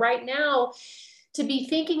out there right now to be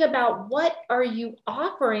thinking about, what are you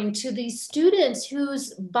offering to these students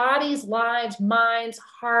whose bodies, lives, minds,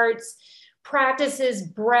 hearts, practices,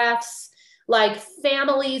 breaths,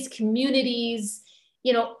 families, communities,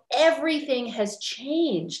 everything has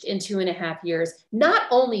changed in 2.5 years. Not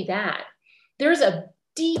only that, there's a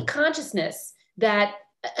deep consciousness that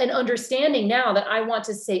an understanding now that I want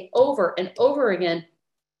to say over and over again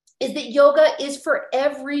is that yoga is for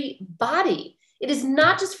everybody. It is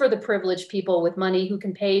not just for the privileged people with money who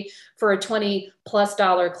can pay for a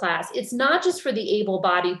 $20+ class. It's not just for the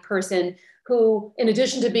able-bodied person who, in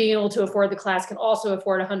addition to being able to afford the class, can also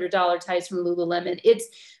afford $100 ties from Lululemon. It's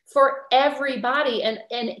for everybody. And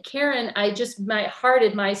Karen, my heart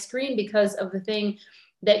in my screen because of the thing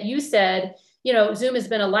that you said. Zoom has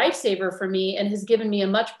been a lifesaver for me and has given me a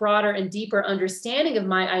much broader and deeper understanding of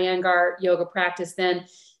my Iyengar yoga practice than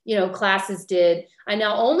classes did. I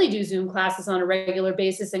now only do Zoom classes on a regular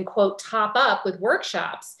basis and top up with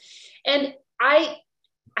workshops. And I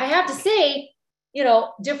have to say,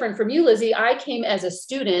 different from you, Lizzie, I came as a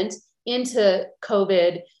student into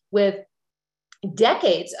COVID with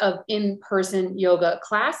decades of in-person yoga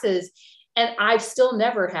classes. And I've still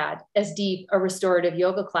never had as deep a restorative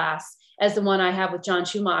yoga class as the one I have with John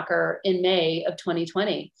Schumacher in May of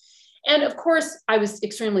 2020. And of course, I was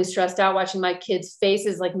extremely stressed out watching my kids'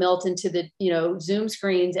 faces melt into the Zoom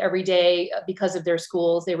screens every day because of their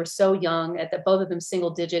schools. They were so young both of them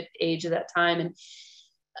single-digit age at that time. And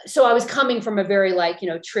so I was coming from a very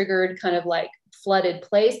triggered kind of flooded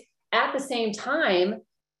place. At the same time,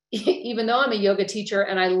 even though I'm a yoga teacher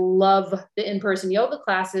and I love the in-person yoga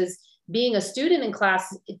classes, being a student in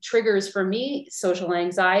class, it triggers for me social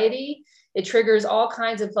anxiety. It triggers all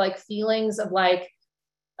kinds of like feelings of like,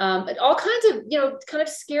 all kinds of, kind of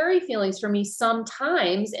scary feelings for me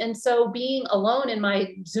sometimes. And so being alone in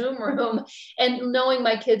my Zoom room and knowing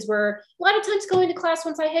my kids were a lot of times going to class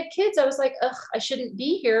once I had kids, I was like, ugh, I shouldn't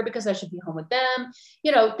be here because I should be home with them,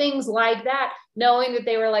 things like that, knowing that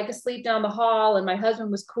they were like asleep down the hall and my husband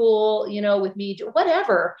was cool, with me,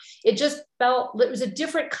 whatever. It just it was a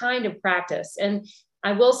different kind of practice. And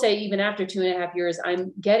I will say, even after 2.5 years,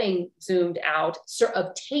 I'm getting zoomed out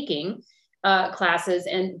of taking classes.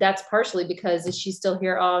 And that's partially because is she still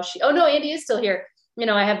here? Oh no, Andy is still here.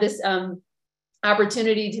 I have this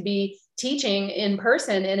opportunity to be teaching in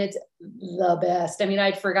person and it's the best. I mean,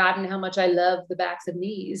 I'd forgotten how much I love the backs of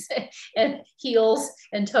knees and heels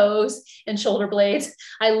and toes and shoulder blades.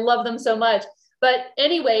 I love them so much. But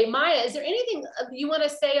anyway, Maya, is there anything you want to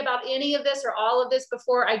say about any of this or all of this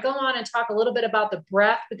before I go on and talk a little bit about the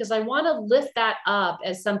breath? Because I want to lift that up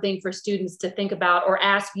as something for students to think about or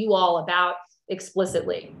ask you all about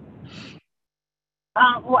explicitly.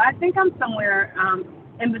 Well, I think I'm somewhere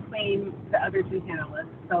in between the other two panelists.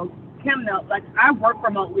 So Kim knows, like I work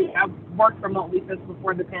remotely. I've worked remotely since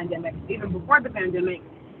before the pandemic. Even before the pandemic,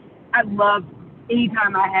 I loved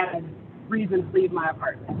anytime I had reason to leave my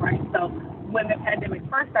apartment, right? So when the pandemic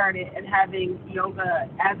first started and having yoga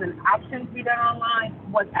as an option to be done online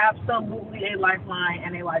was absolutely a lifeline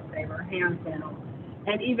and a lifesaver, hands down.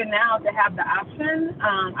 And even now to have the option,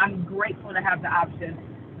 I'm grateful to have the option.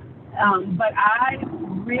 But I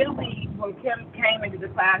really, when Kim came into the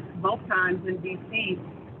class both times in DC,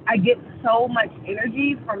 I get so much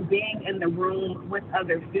energy from being in the room with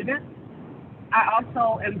other students. I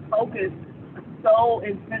also am focused so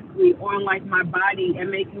intensely on like my body and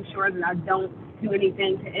making sure that I don't do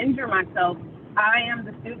anything to injure myself. I am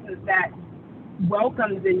the student that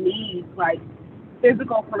welcomes and needs like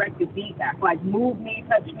physical corrective feedback, like move me,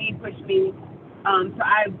 touch me, push me.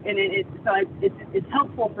 It's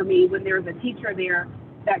helpful for me when there's a teacher there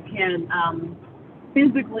that can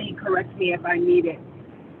physically correct me if I need it.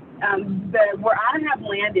 Where I have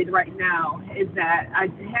landed right now is that I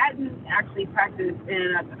hadn't actually practiced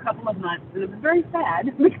in a couple of months, and it was very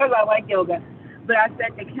sad because I like yoga. But I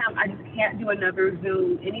said to Kim, I just can't do another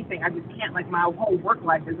Zoom anything. I just can't. Like my whole work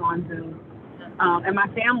life is on Zoom, and my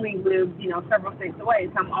family lives, several states away,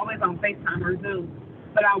 so I'm always on FaceTime or Zoom.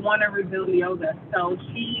 But I want to resume yoga, so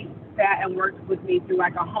she sat and worked with me through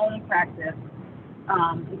like a home practice.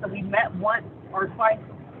 And so we met once or twice.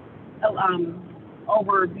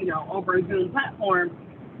 Over a Zoom platform,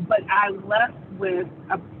 but I left with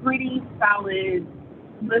a pretty solid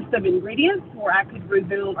list of ingredients where I could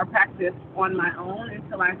resume or practice on my own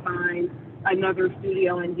until I find another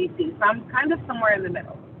studio in DC. So I'm kind of somewhere in the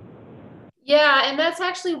middle. Yeah, and that's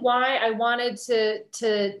actually why I wanted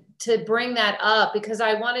to bring that up, because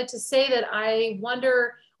I wanted to say that I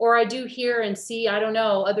wonder, or I do hear and see, I don't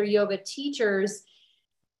know, other yoga teachers,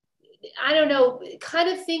 I don't know, kind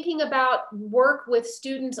of thinking about work with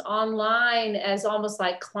students online as almost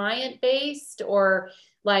like client-based, or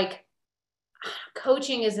like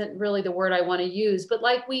coaching isn't really the word I want to use, but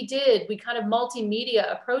like we kind of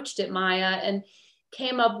multimedia approached it, Maya, and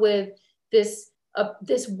came up with this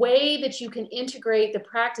way that you can integrate the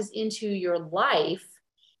practice into your life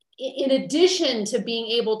in addition to being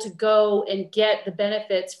able to go and get the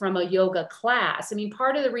benefits from a yoga class. I mean,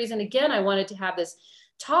 part of the reason, again, I wanted to have this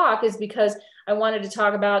talk is because I wanted to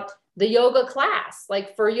talk about the yoga class,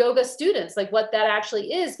 like for yoga students, like what that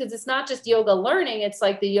actually is, because it's not just yoga learning, it's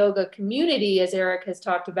like the yoga community, as Eric has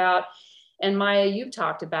talked about, and Maya, you've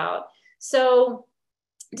talked about. So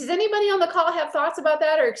does anybody on the call have thoughts about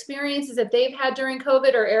that or experiences that they've had during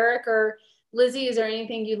COVID? Or Eric or Lizzie, is there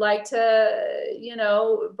anything you'd like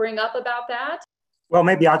to, bring up about that? Well,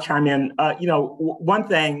 maybe I'll chime in. One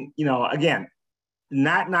thing, again,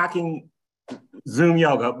 not knocking Zoom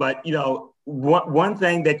yoga, but one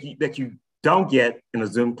thing that you don't get in a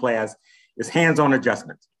Zoom class is hands-on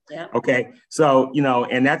adjustments. Yeah. Okay. So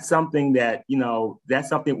and that's something that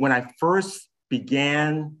when I first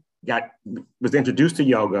was introduced to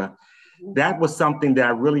yoga, that was something that I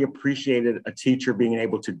really appreciated a teacher being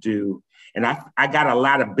able to do, and I got a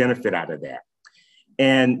lot of benefit out of that.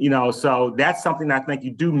 And so that's something I think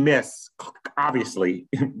you do miss, obviously,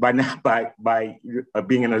 by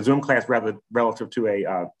being in a Zoom class relative to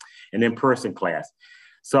an in-person class.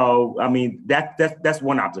 So I mean that's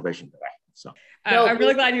one observation that I have. So. No, I'm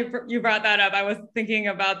really glad you brought that up. I was thinking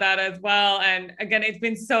about that as well. And again, it's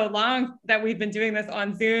been so long that we've been doing this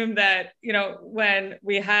on Zoom that, when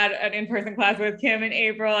we had an in-person class with Kim in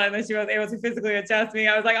April and then she was able to physically adjust me,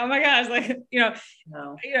 I was like, oh my gosh, no.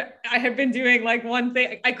 I had been doing like one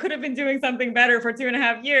thing. I could have been doing something better for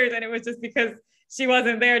 2.5 years. And it was just because she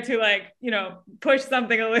wasn't there to push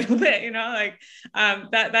something a little bit,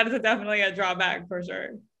 that is definitely a drawback for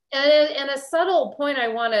sure. And a subtle point I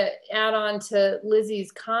want to add on to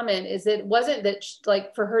Lizzie's comment is it wasn't that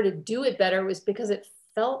for her to do it better, it was because it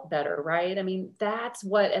felt better, right? I mean, that's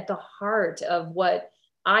what at the heart of what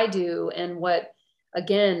I do and what,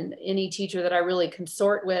 again, any teacher that I really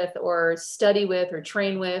consort with or study with or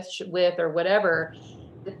train with or whatever,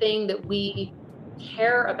 the thing that we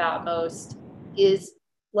care about most is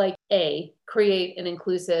create an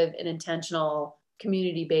inclusive and intentional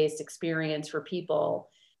community-based experience for people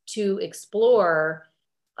to explore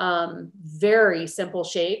very simple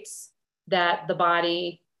shapes that the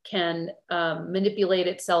body can manipulate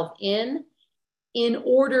itself in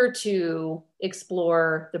order to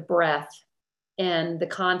explore the breath and the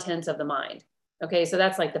contents of the mind. Okay, so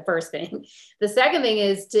that's like the first thing. The second thing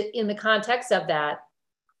is in the context of that,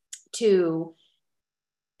 to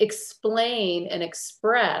explain and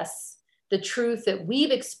express the truth that we've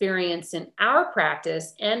experienced in our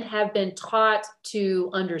practice and have been taught to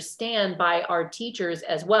understand by our teachers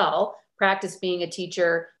as well, practice being a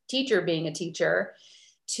teacher, teacher being a teacher,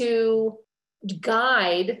 to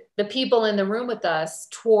guide the people in the room with us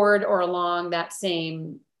toward or along that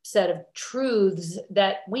same set of truths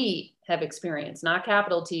that we have experienced, not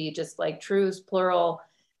capital T, just like truths, plural,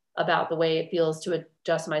 about the way it feels to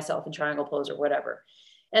adjust myself in triangle pose or whatever.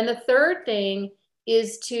 And the third thing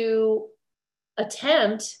is to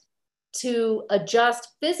attempt to adjust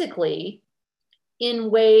physically in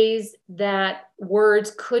ways that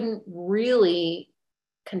words couldn't really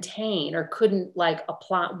contain or couldn't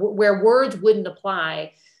apply, where words wouldn't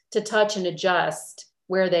apply, to touch and adjust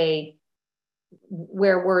where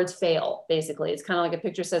words fail. Basically, it's kind of like a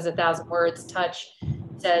picture says 1,000 words, touch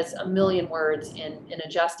says 1,000,000 words in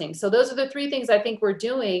adjusting. So those are the three things I think we're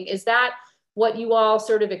doing. Is that what you all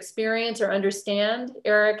sort of experience or understand,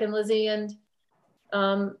 Eric and Lizzie and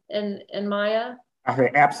Maya?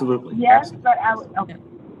 Absolutely. Yes, absolutely.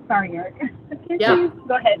 but sorry, Eric.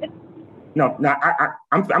 Go ahead. No,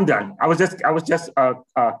 I'm done. I was just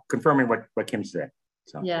confirming what Kim said.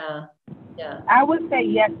 So. Yeah. I would say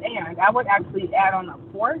yes, and I would actually add on a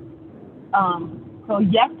fourth. So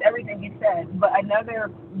yes, everything you said, but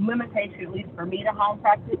another limitation, at least for me, to home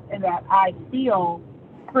practice is that I feel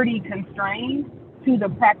pretty constrained to the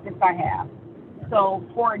practice I have. So,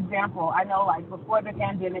 for example, I know before the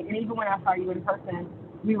pandemic, and even when I saw you in person,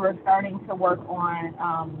 we were starting to work on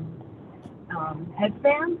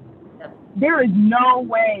headstands. There is no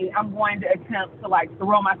way I'm going to attempt to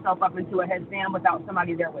throw myself up into a headstand without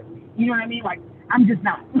somebody there with me. You know what I mean? I'm just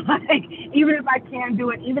not. Even if I can do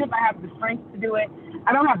it, even if I have the strength to do it,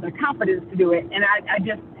 I don't have the confidence to do it. And I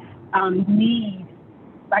just need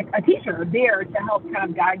a teacher there to help kind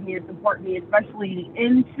of guide me and support me, especially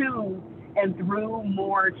into and through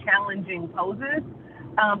more challenging poses.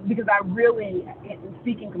 Because I really,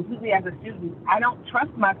 speaking completely as a student, I don't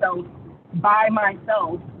trust myself by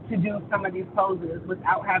myself to do some of these poses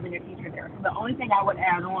without having a teacher there. So the only thing I would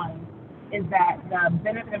add on is that the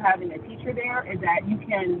benefit of having a teacher there is that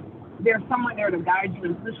there's someone there to guide you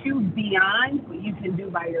and push you beyond what you can do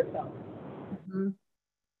by yourself. Mm-hmm.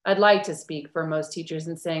 I'd like to speak for most teachers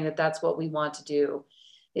in saying that that's what we want to do,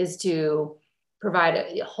 is to provide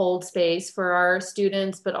a hold space for our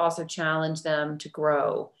students, but also challenge them to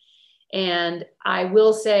grow. And I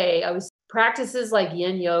will say, practices like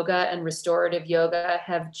yin yoga and restorative yoga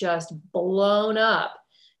have just blown up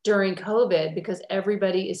during COVID because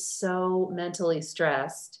everybody is so mentally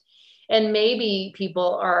stressed. And maybe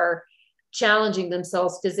people are challenging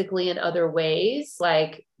themselves physically in other ways,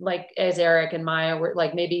 like as Eric and Maya were,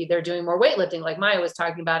 maybe they're doing more weightlifting, like Maya was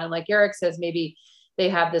talking about. And like Eric says, maybe they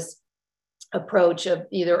have this approach of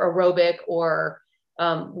either aerobic or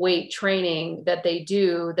weight training that they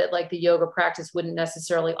do that the yoga practice wouldn't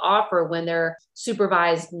necessarily offer when they're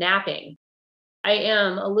supervised napping. I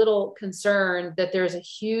am a little concerned that there's a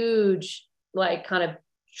huge kind of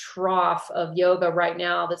trough of yoga right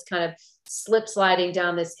now that's kind of slip sliding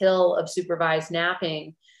down this hill of supervised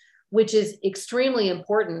napping, which is extremely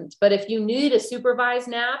important. But if you need a supervised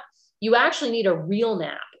nap, you actually need a real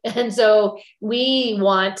nap. And so we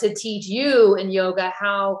want to teach you in yoga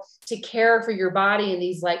how to care for your body in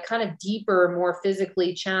these kind of deeper, more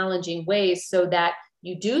physically challenging ways so that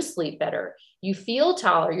you do sleep better you feel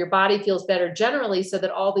taller, your body feels better generally, so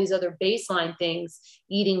that all these other baseline things,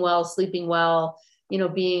 eating well, sleeping well,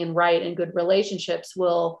 being in right and good relationships,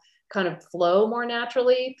 will kind of flow more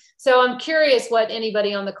naturally. So I'm curious what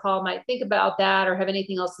anybody on the call might think about that, or have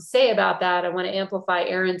anything else to say about that. I want to amplify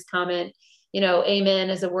Erin's comment, amen,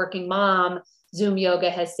 as a working mom, Zoom yoga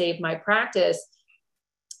has saved my practice.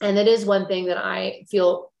 And that is one thing that I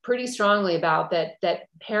feel pretty strongly about, that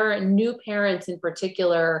new parents in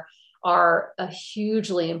particular are a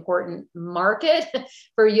hugely important market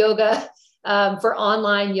for yoga, for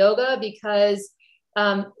online yoga, because,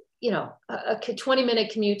 a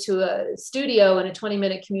 20-minute commute to a studio and a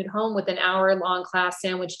 20-minute commute home with an hour-long class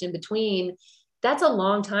sandwiched in between, that's a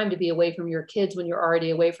long time to be away from your kids when you're already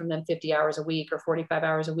away from them 50 hours a week or 45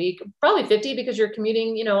 hours a week, probably 50 because you're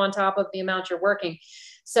commuting, on top of the amount you're working.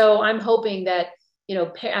 So I'm hoping that,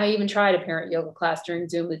 I even tried a parent yoga class during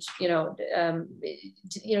Zoom, which,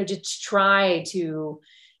 just try to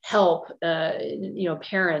help,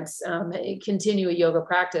 parents continue a yoga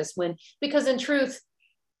practice because in truth,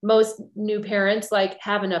 most new parents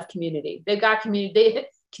have enough community. They've got community.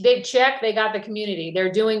 They've checked, they got the community.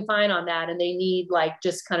 They're doing fine on that. And they need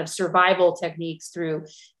just kind of survival techniques through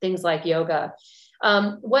things like yoga.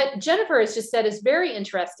 What Jennifer has just said is very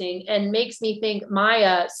interesting and makes me think,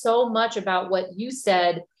 Maya, so much about what you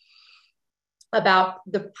said about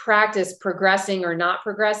the practice progressing or not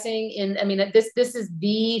progressing. This is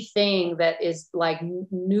the thing that is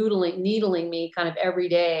needling me kind of every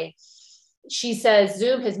day. She says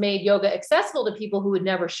Zoom has made yoga accessible to people who would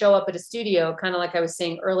never show up at a studio, kind of like I was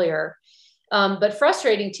saying earlier. But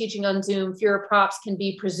frustrating teaching on Zoom, fewer props can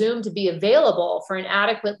be presumed to be available for an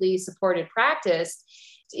adequately supported practice.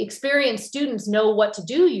 Experienced students know what to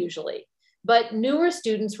do usually, but newer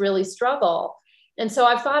students really struggle. And so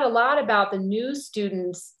I've thought a lot about the new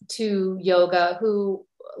students to yoga who,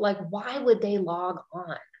 why would they log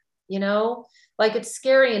on? It's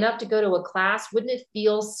scary enough to go to a class. Wouldn't it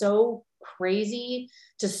feel so crazy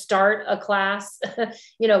to start a class,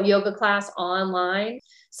 yoga class online?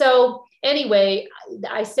 So anyway,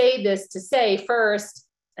 I say this to say, first,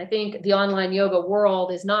 I think the online yoga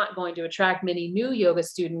world is not going to attract many new yoga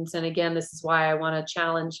students. And again, this is why I want to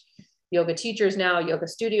challenge yoga teachers now, yoga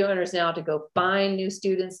studio owners now, to go find new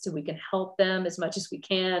students so we can help them as much as we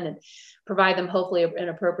can and provide them hopefully an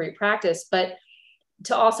appropriate practice. But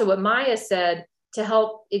to also what Maya said, to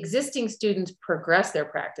help existing students progress their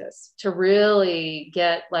practice, to really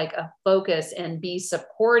get a focus and be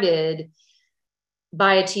supported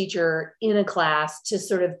by a teacher in a class to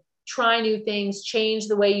sort of try new things, change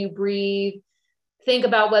the way you breathe, think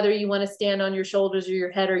about whether you want to stand on your shoulders or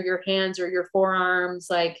your head or your hands or your forearms,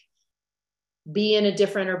 be in a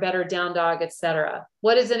different or better down dog, etc.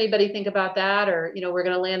 What does anybody think about that? Or, we're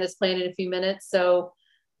going to land this plane in a few minutes. So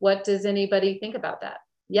what does anybody think about that?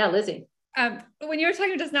 Yeah, Lizzie. When you were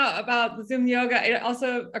talking just now about the Zoom yoga, it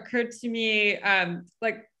also occurred to me,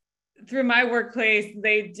 through my workplace,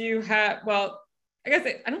 they do have, I don't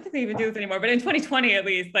think they even do this anymore, but in 2020, at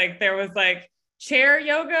least, there was chair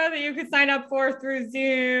yoga that you could sign up for through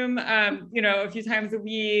Zoom, a few times a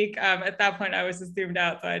week. At that point, I was just zoomed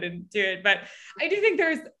out, so I didn't do it. But I do think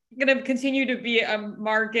there's going to continue to be a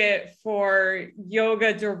market for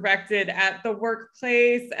yoga directed at the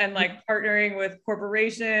workplace and partnering with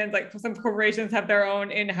corporations. Some corporations have their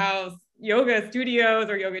own in-house yoga studios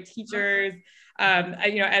or yoga teachers.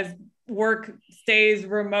 As work stays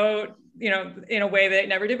remote, in a way that it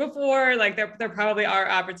never did before, there probably are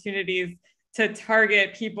opportunities to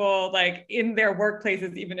target people in their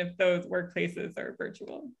workplaces, even if those workplaces are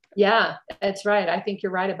virtual. Yeah, that's right. I think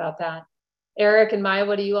you're right about that. Eric and Maya,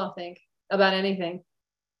 what do you all think about anything?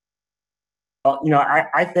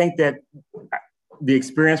 I think that the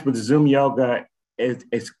experience with Zoom yoga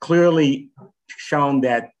is clearly shown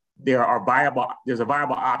that there are viable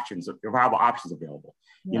options available.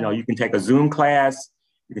 Yeah. You can take a Zoom class,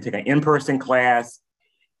 you can take an in-person class,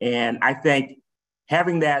 and I think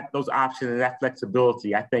having those options and that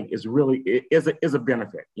flexibility, I think is a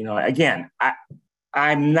benefit. Again,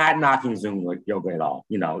 I'm not knocking Zoom yoga at all.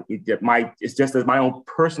 It's just that my own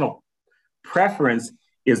personal preference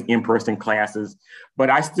is in-person classes, but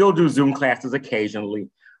I still do Zoom classes occasionally.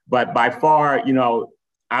 But by far,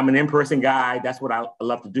 I'm an in-person guy. That's what I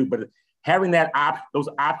love to do. But having those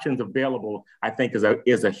options available, I think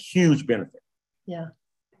is a huge benefit. Yeah.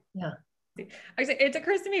 Yeah. Actually, it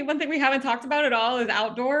occurs to me, one thing we haven't talked about at all is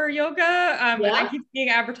outdoor yoga. And I keep seeing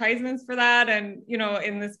advertisements for that. And,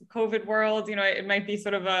 in this COVID world, it might be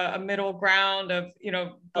sort of a middle ground of,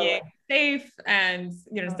 being safe and,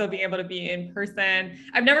 still being able to be in person.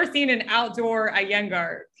 I've never seen an outdoor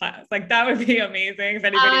Iyengar class. Like that would be amazing if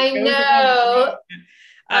anybody I goes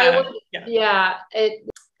know. yeah.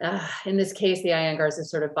 In this case, the Iyengars have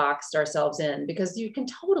sort of boxed ourselves in, because you can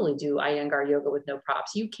totally do Iyengar yoga with no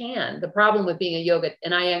props. You can. The problem with being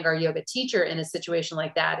an Iyengar yoga teacher in a situation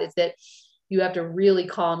like that is that you have to really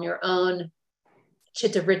calm your own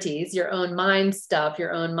chitta-vrittis, your own mind stuff,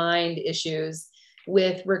 your own mind issues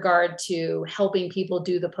with regard to helping people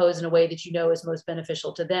do the pose in a way that is most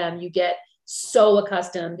beneficial to them. You get so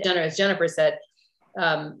accustomed, as Jennifer said,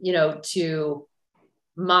 to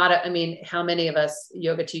how many of us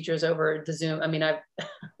yoga teachers over the Zoom? I've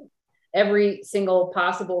every single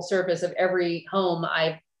possible surface of every home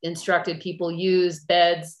I've instructed people use: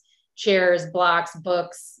 beds, chairs, blocks,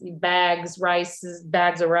 books, bags of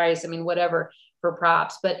rice, whatever, for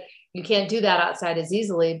props. But you can't do that outside as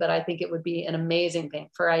easily. But I think it would be an amazing thing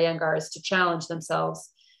for Iyengars to challenge themselves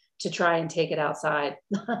to try and take it outside.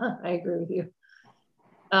 I agree with you.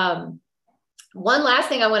 One last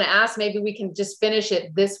thing I want to ask, maybe we can just finish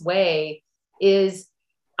it this way, is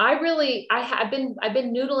I've been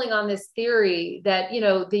noodling on this theory that,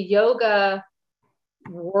 the yoga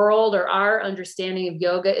world, or our understanding of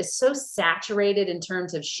yoga, is so saturated in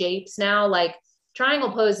terms of shapes now. Like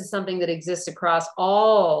triangle pose is something that exists across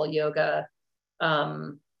all yoga,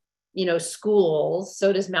 schools.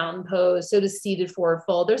 So does mountain pose, so does seated forward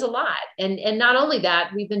fold. There's a lot. And not only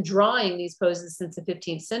that, we've been drawing these poses since the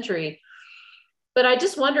 15th century. But I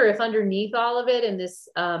just wonder if underneath all of it, in this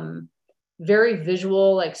very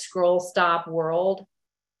visual, like scroll stop world,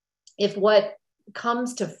 if what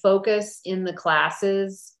comes to focus in the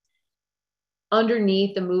classes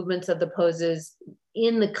underneath the movements of the poses,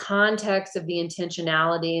 in the context of the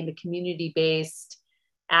intentionality and the community-based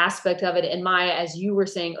aspect of it, and Maya, as you were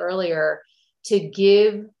saying earlier, to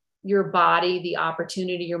give your body the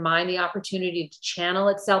opportunity, your mind the opportunity to channel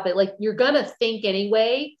itself. Like you're going to think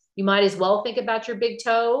anyway. You might as well think about your big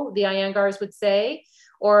toe, the Iyengars would say,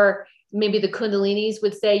 or maybe the Kundalinis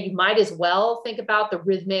would say, you might as well think about the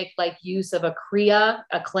rhythmic use of a Kriya,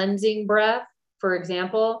 a cleansing breath, for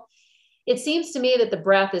example. It seems to me that the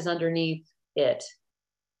breath is underneath it,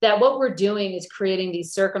 that what we're doing is creating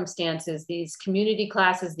these circumstances, these community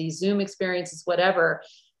classes, these Zoom experiences, whatever,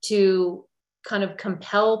 to kind of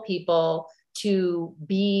compel people to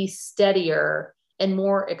be steadier and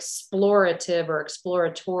more explorative or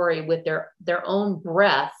exploratory with their own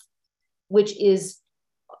breath, which is,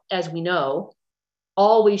 as we know,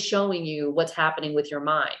 always showing you what's happening with your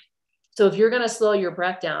mind. So if you're going to slow your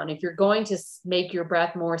breath down, if you're going to make your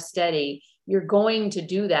breath more steady, you're going to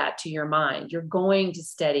do that to your mind. You're going to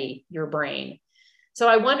steady your brain. So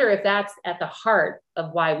I wonder if that's at the heart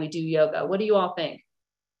of why we do yoga. What do you all think?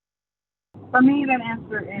 For me, that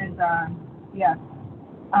answer is yes.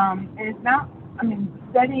 It's not,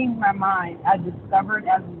 studying my mind, I discovered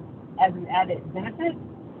as an added benefit,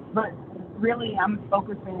 but really I'm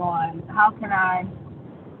focusing on how can I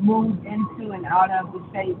move into and out of the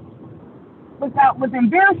shape with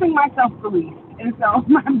embarrassing myself the least. And so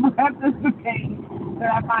my breath is the thing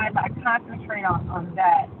that I find if I concentrate on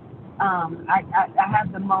that, I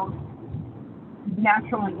have the most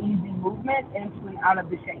natural and easy movement into and out of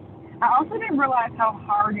the shape. I also didn't realize how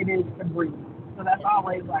hard it is to breathe. So that's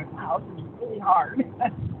always wow, this is really hard.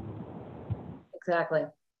 Exactly.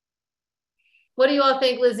 What do you all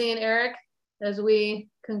think, Lizzie and Eric, as we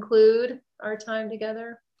conclude our time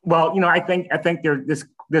together? Well, I think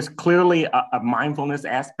there's clearly a mindfulness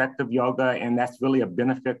aspect of yoga, and that's really a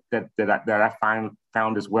benefit that I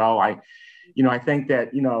found as well. I think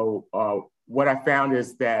that what I found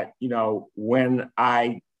is that when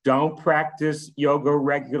I don't practice yoga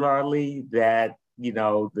regularly, that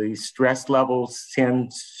the stress levels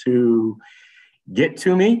tend to get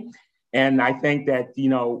to me. And I think that,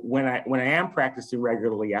 when I am practicing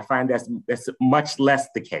regularly, I find that's much less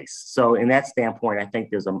the case. So in that standpoint, I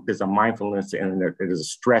think there's a mindfulness and there's a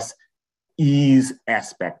stress ease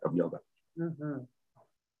aspect of yoga. Mm-hmm.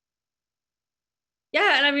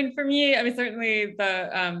 Yeah, and for me, certainly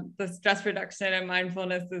the stress reduction and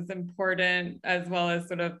mindfulness is important, as well as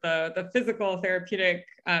sort of the physical therapeutic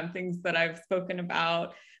things that I've spoken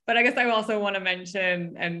about. But I guess I also want to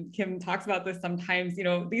mention, and Kim talks about this sometimes,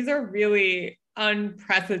 these are really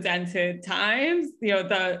unprecedented times.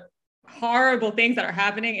 The horrible things that are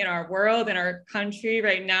happening in our world, in our country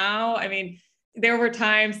right now. there were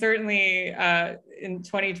times, certainly in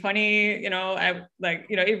 2020,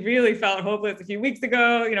 it really felt hopeless a few weeks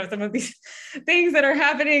ago. Some of these things that are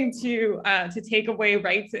happening to take away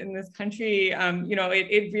rights in this country,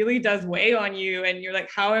 it really does weigh on you. And you're like,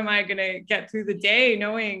 how am I going to get through the day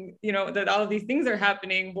knowing, that all of these things are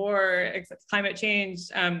happening, war, climate change,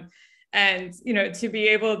 and to be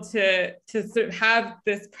able to sort of have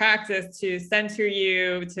this practice to center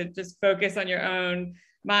you, to just focus on your own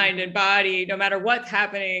mind and body, no matter what's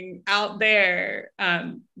happening out there,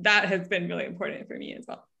 that has been really important for me as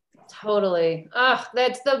well. Totally. Oh,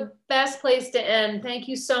 that's the best place to end. Thank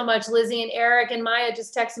you so much, Lizzie. And Eric and Maya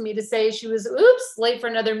just texted me to say she was, late for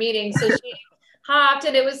another meeting. So she hopped,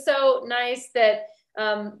 and it was so nice that,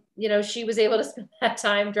 she was able to spend that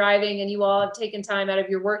time driving, and you all have taken time out of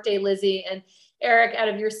your workday, Lizzie, and Eric, out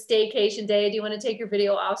of your staycation day. Do you want to take your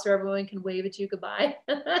video off so everyone can wave at you goodbye?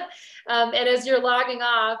 And as you're logging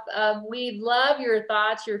off, we'd love your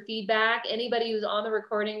thoughts, your feedback. Anybody who's on the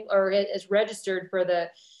recording or is registered for the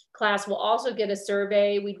class will also get a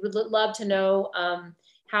survey. We'd love to know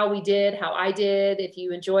how we did, how I did, if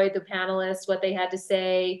you enjoyed the panelists, what they had to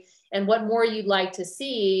say, and what more you'd like to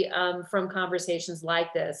see from conversations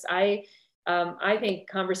like this. I think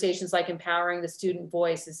conversations like empowering the student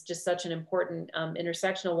voice is just such an important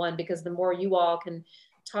intersectional one, because the more you all can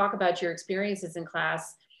talk about your experiences in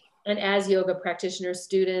class, and as yoga practitioners,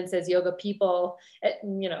 students, as yoga people,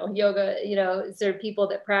 sort of people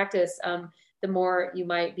that practice, the more you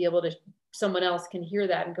might be able to, someone else can hear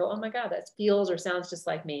that and go, oh my God, that feels or sounds just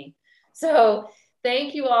like me. So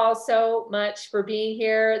thank you all so much for being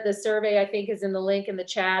here. The survey, I think, is in the link in the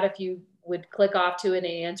chat. If you would click off to it and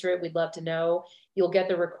answer it, we'd love to know. You'll get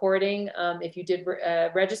the recording if you did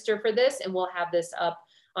register for this, and we'll have this up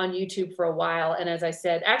on YouTube for a while. And as I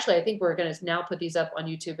said, actually, I think we're going to now put these up on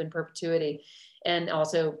YouTube in perpetuity, and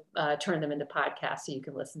also turn them into podcasts so you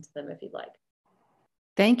can listen to them if you'd like.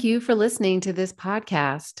 Thank you for listening to this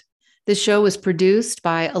podcast. This show was produced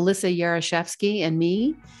by Alyssa Yarashevsky and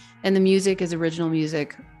me, and the music is original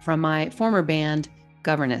music from my former band,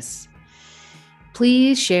 Governess.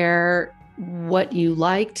 Please share what you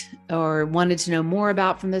liked or wanted to know more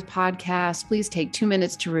about from this podcast. Please take 2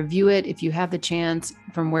 minutes to review it if you have the chance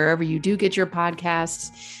from wherever you do get your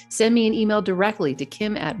podcasts. Send me an email directly to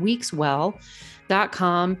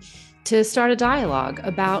kim@weekswell.com to start a dialogue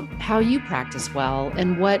about how you practice well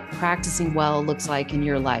and what practicing well looks like in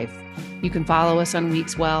your life. You can follow us on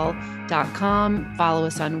weekswell.com, follow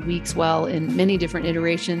us on Weekswell in many different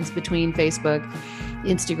iterations between Facebook,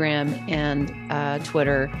 Instagram, and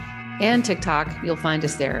Twitter, and TikTok. You'll find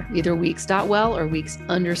us there, either weeks.well or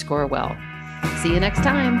weeks_well. See you next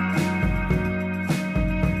time.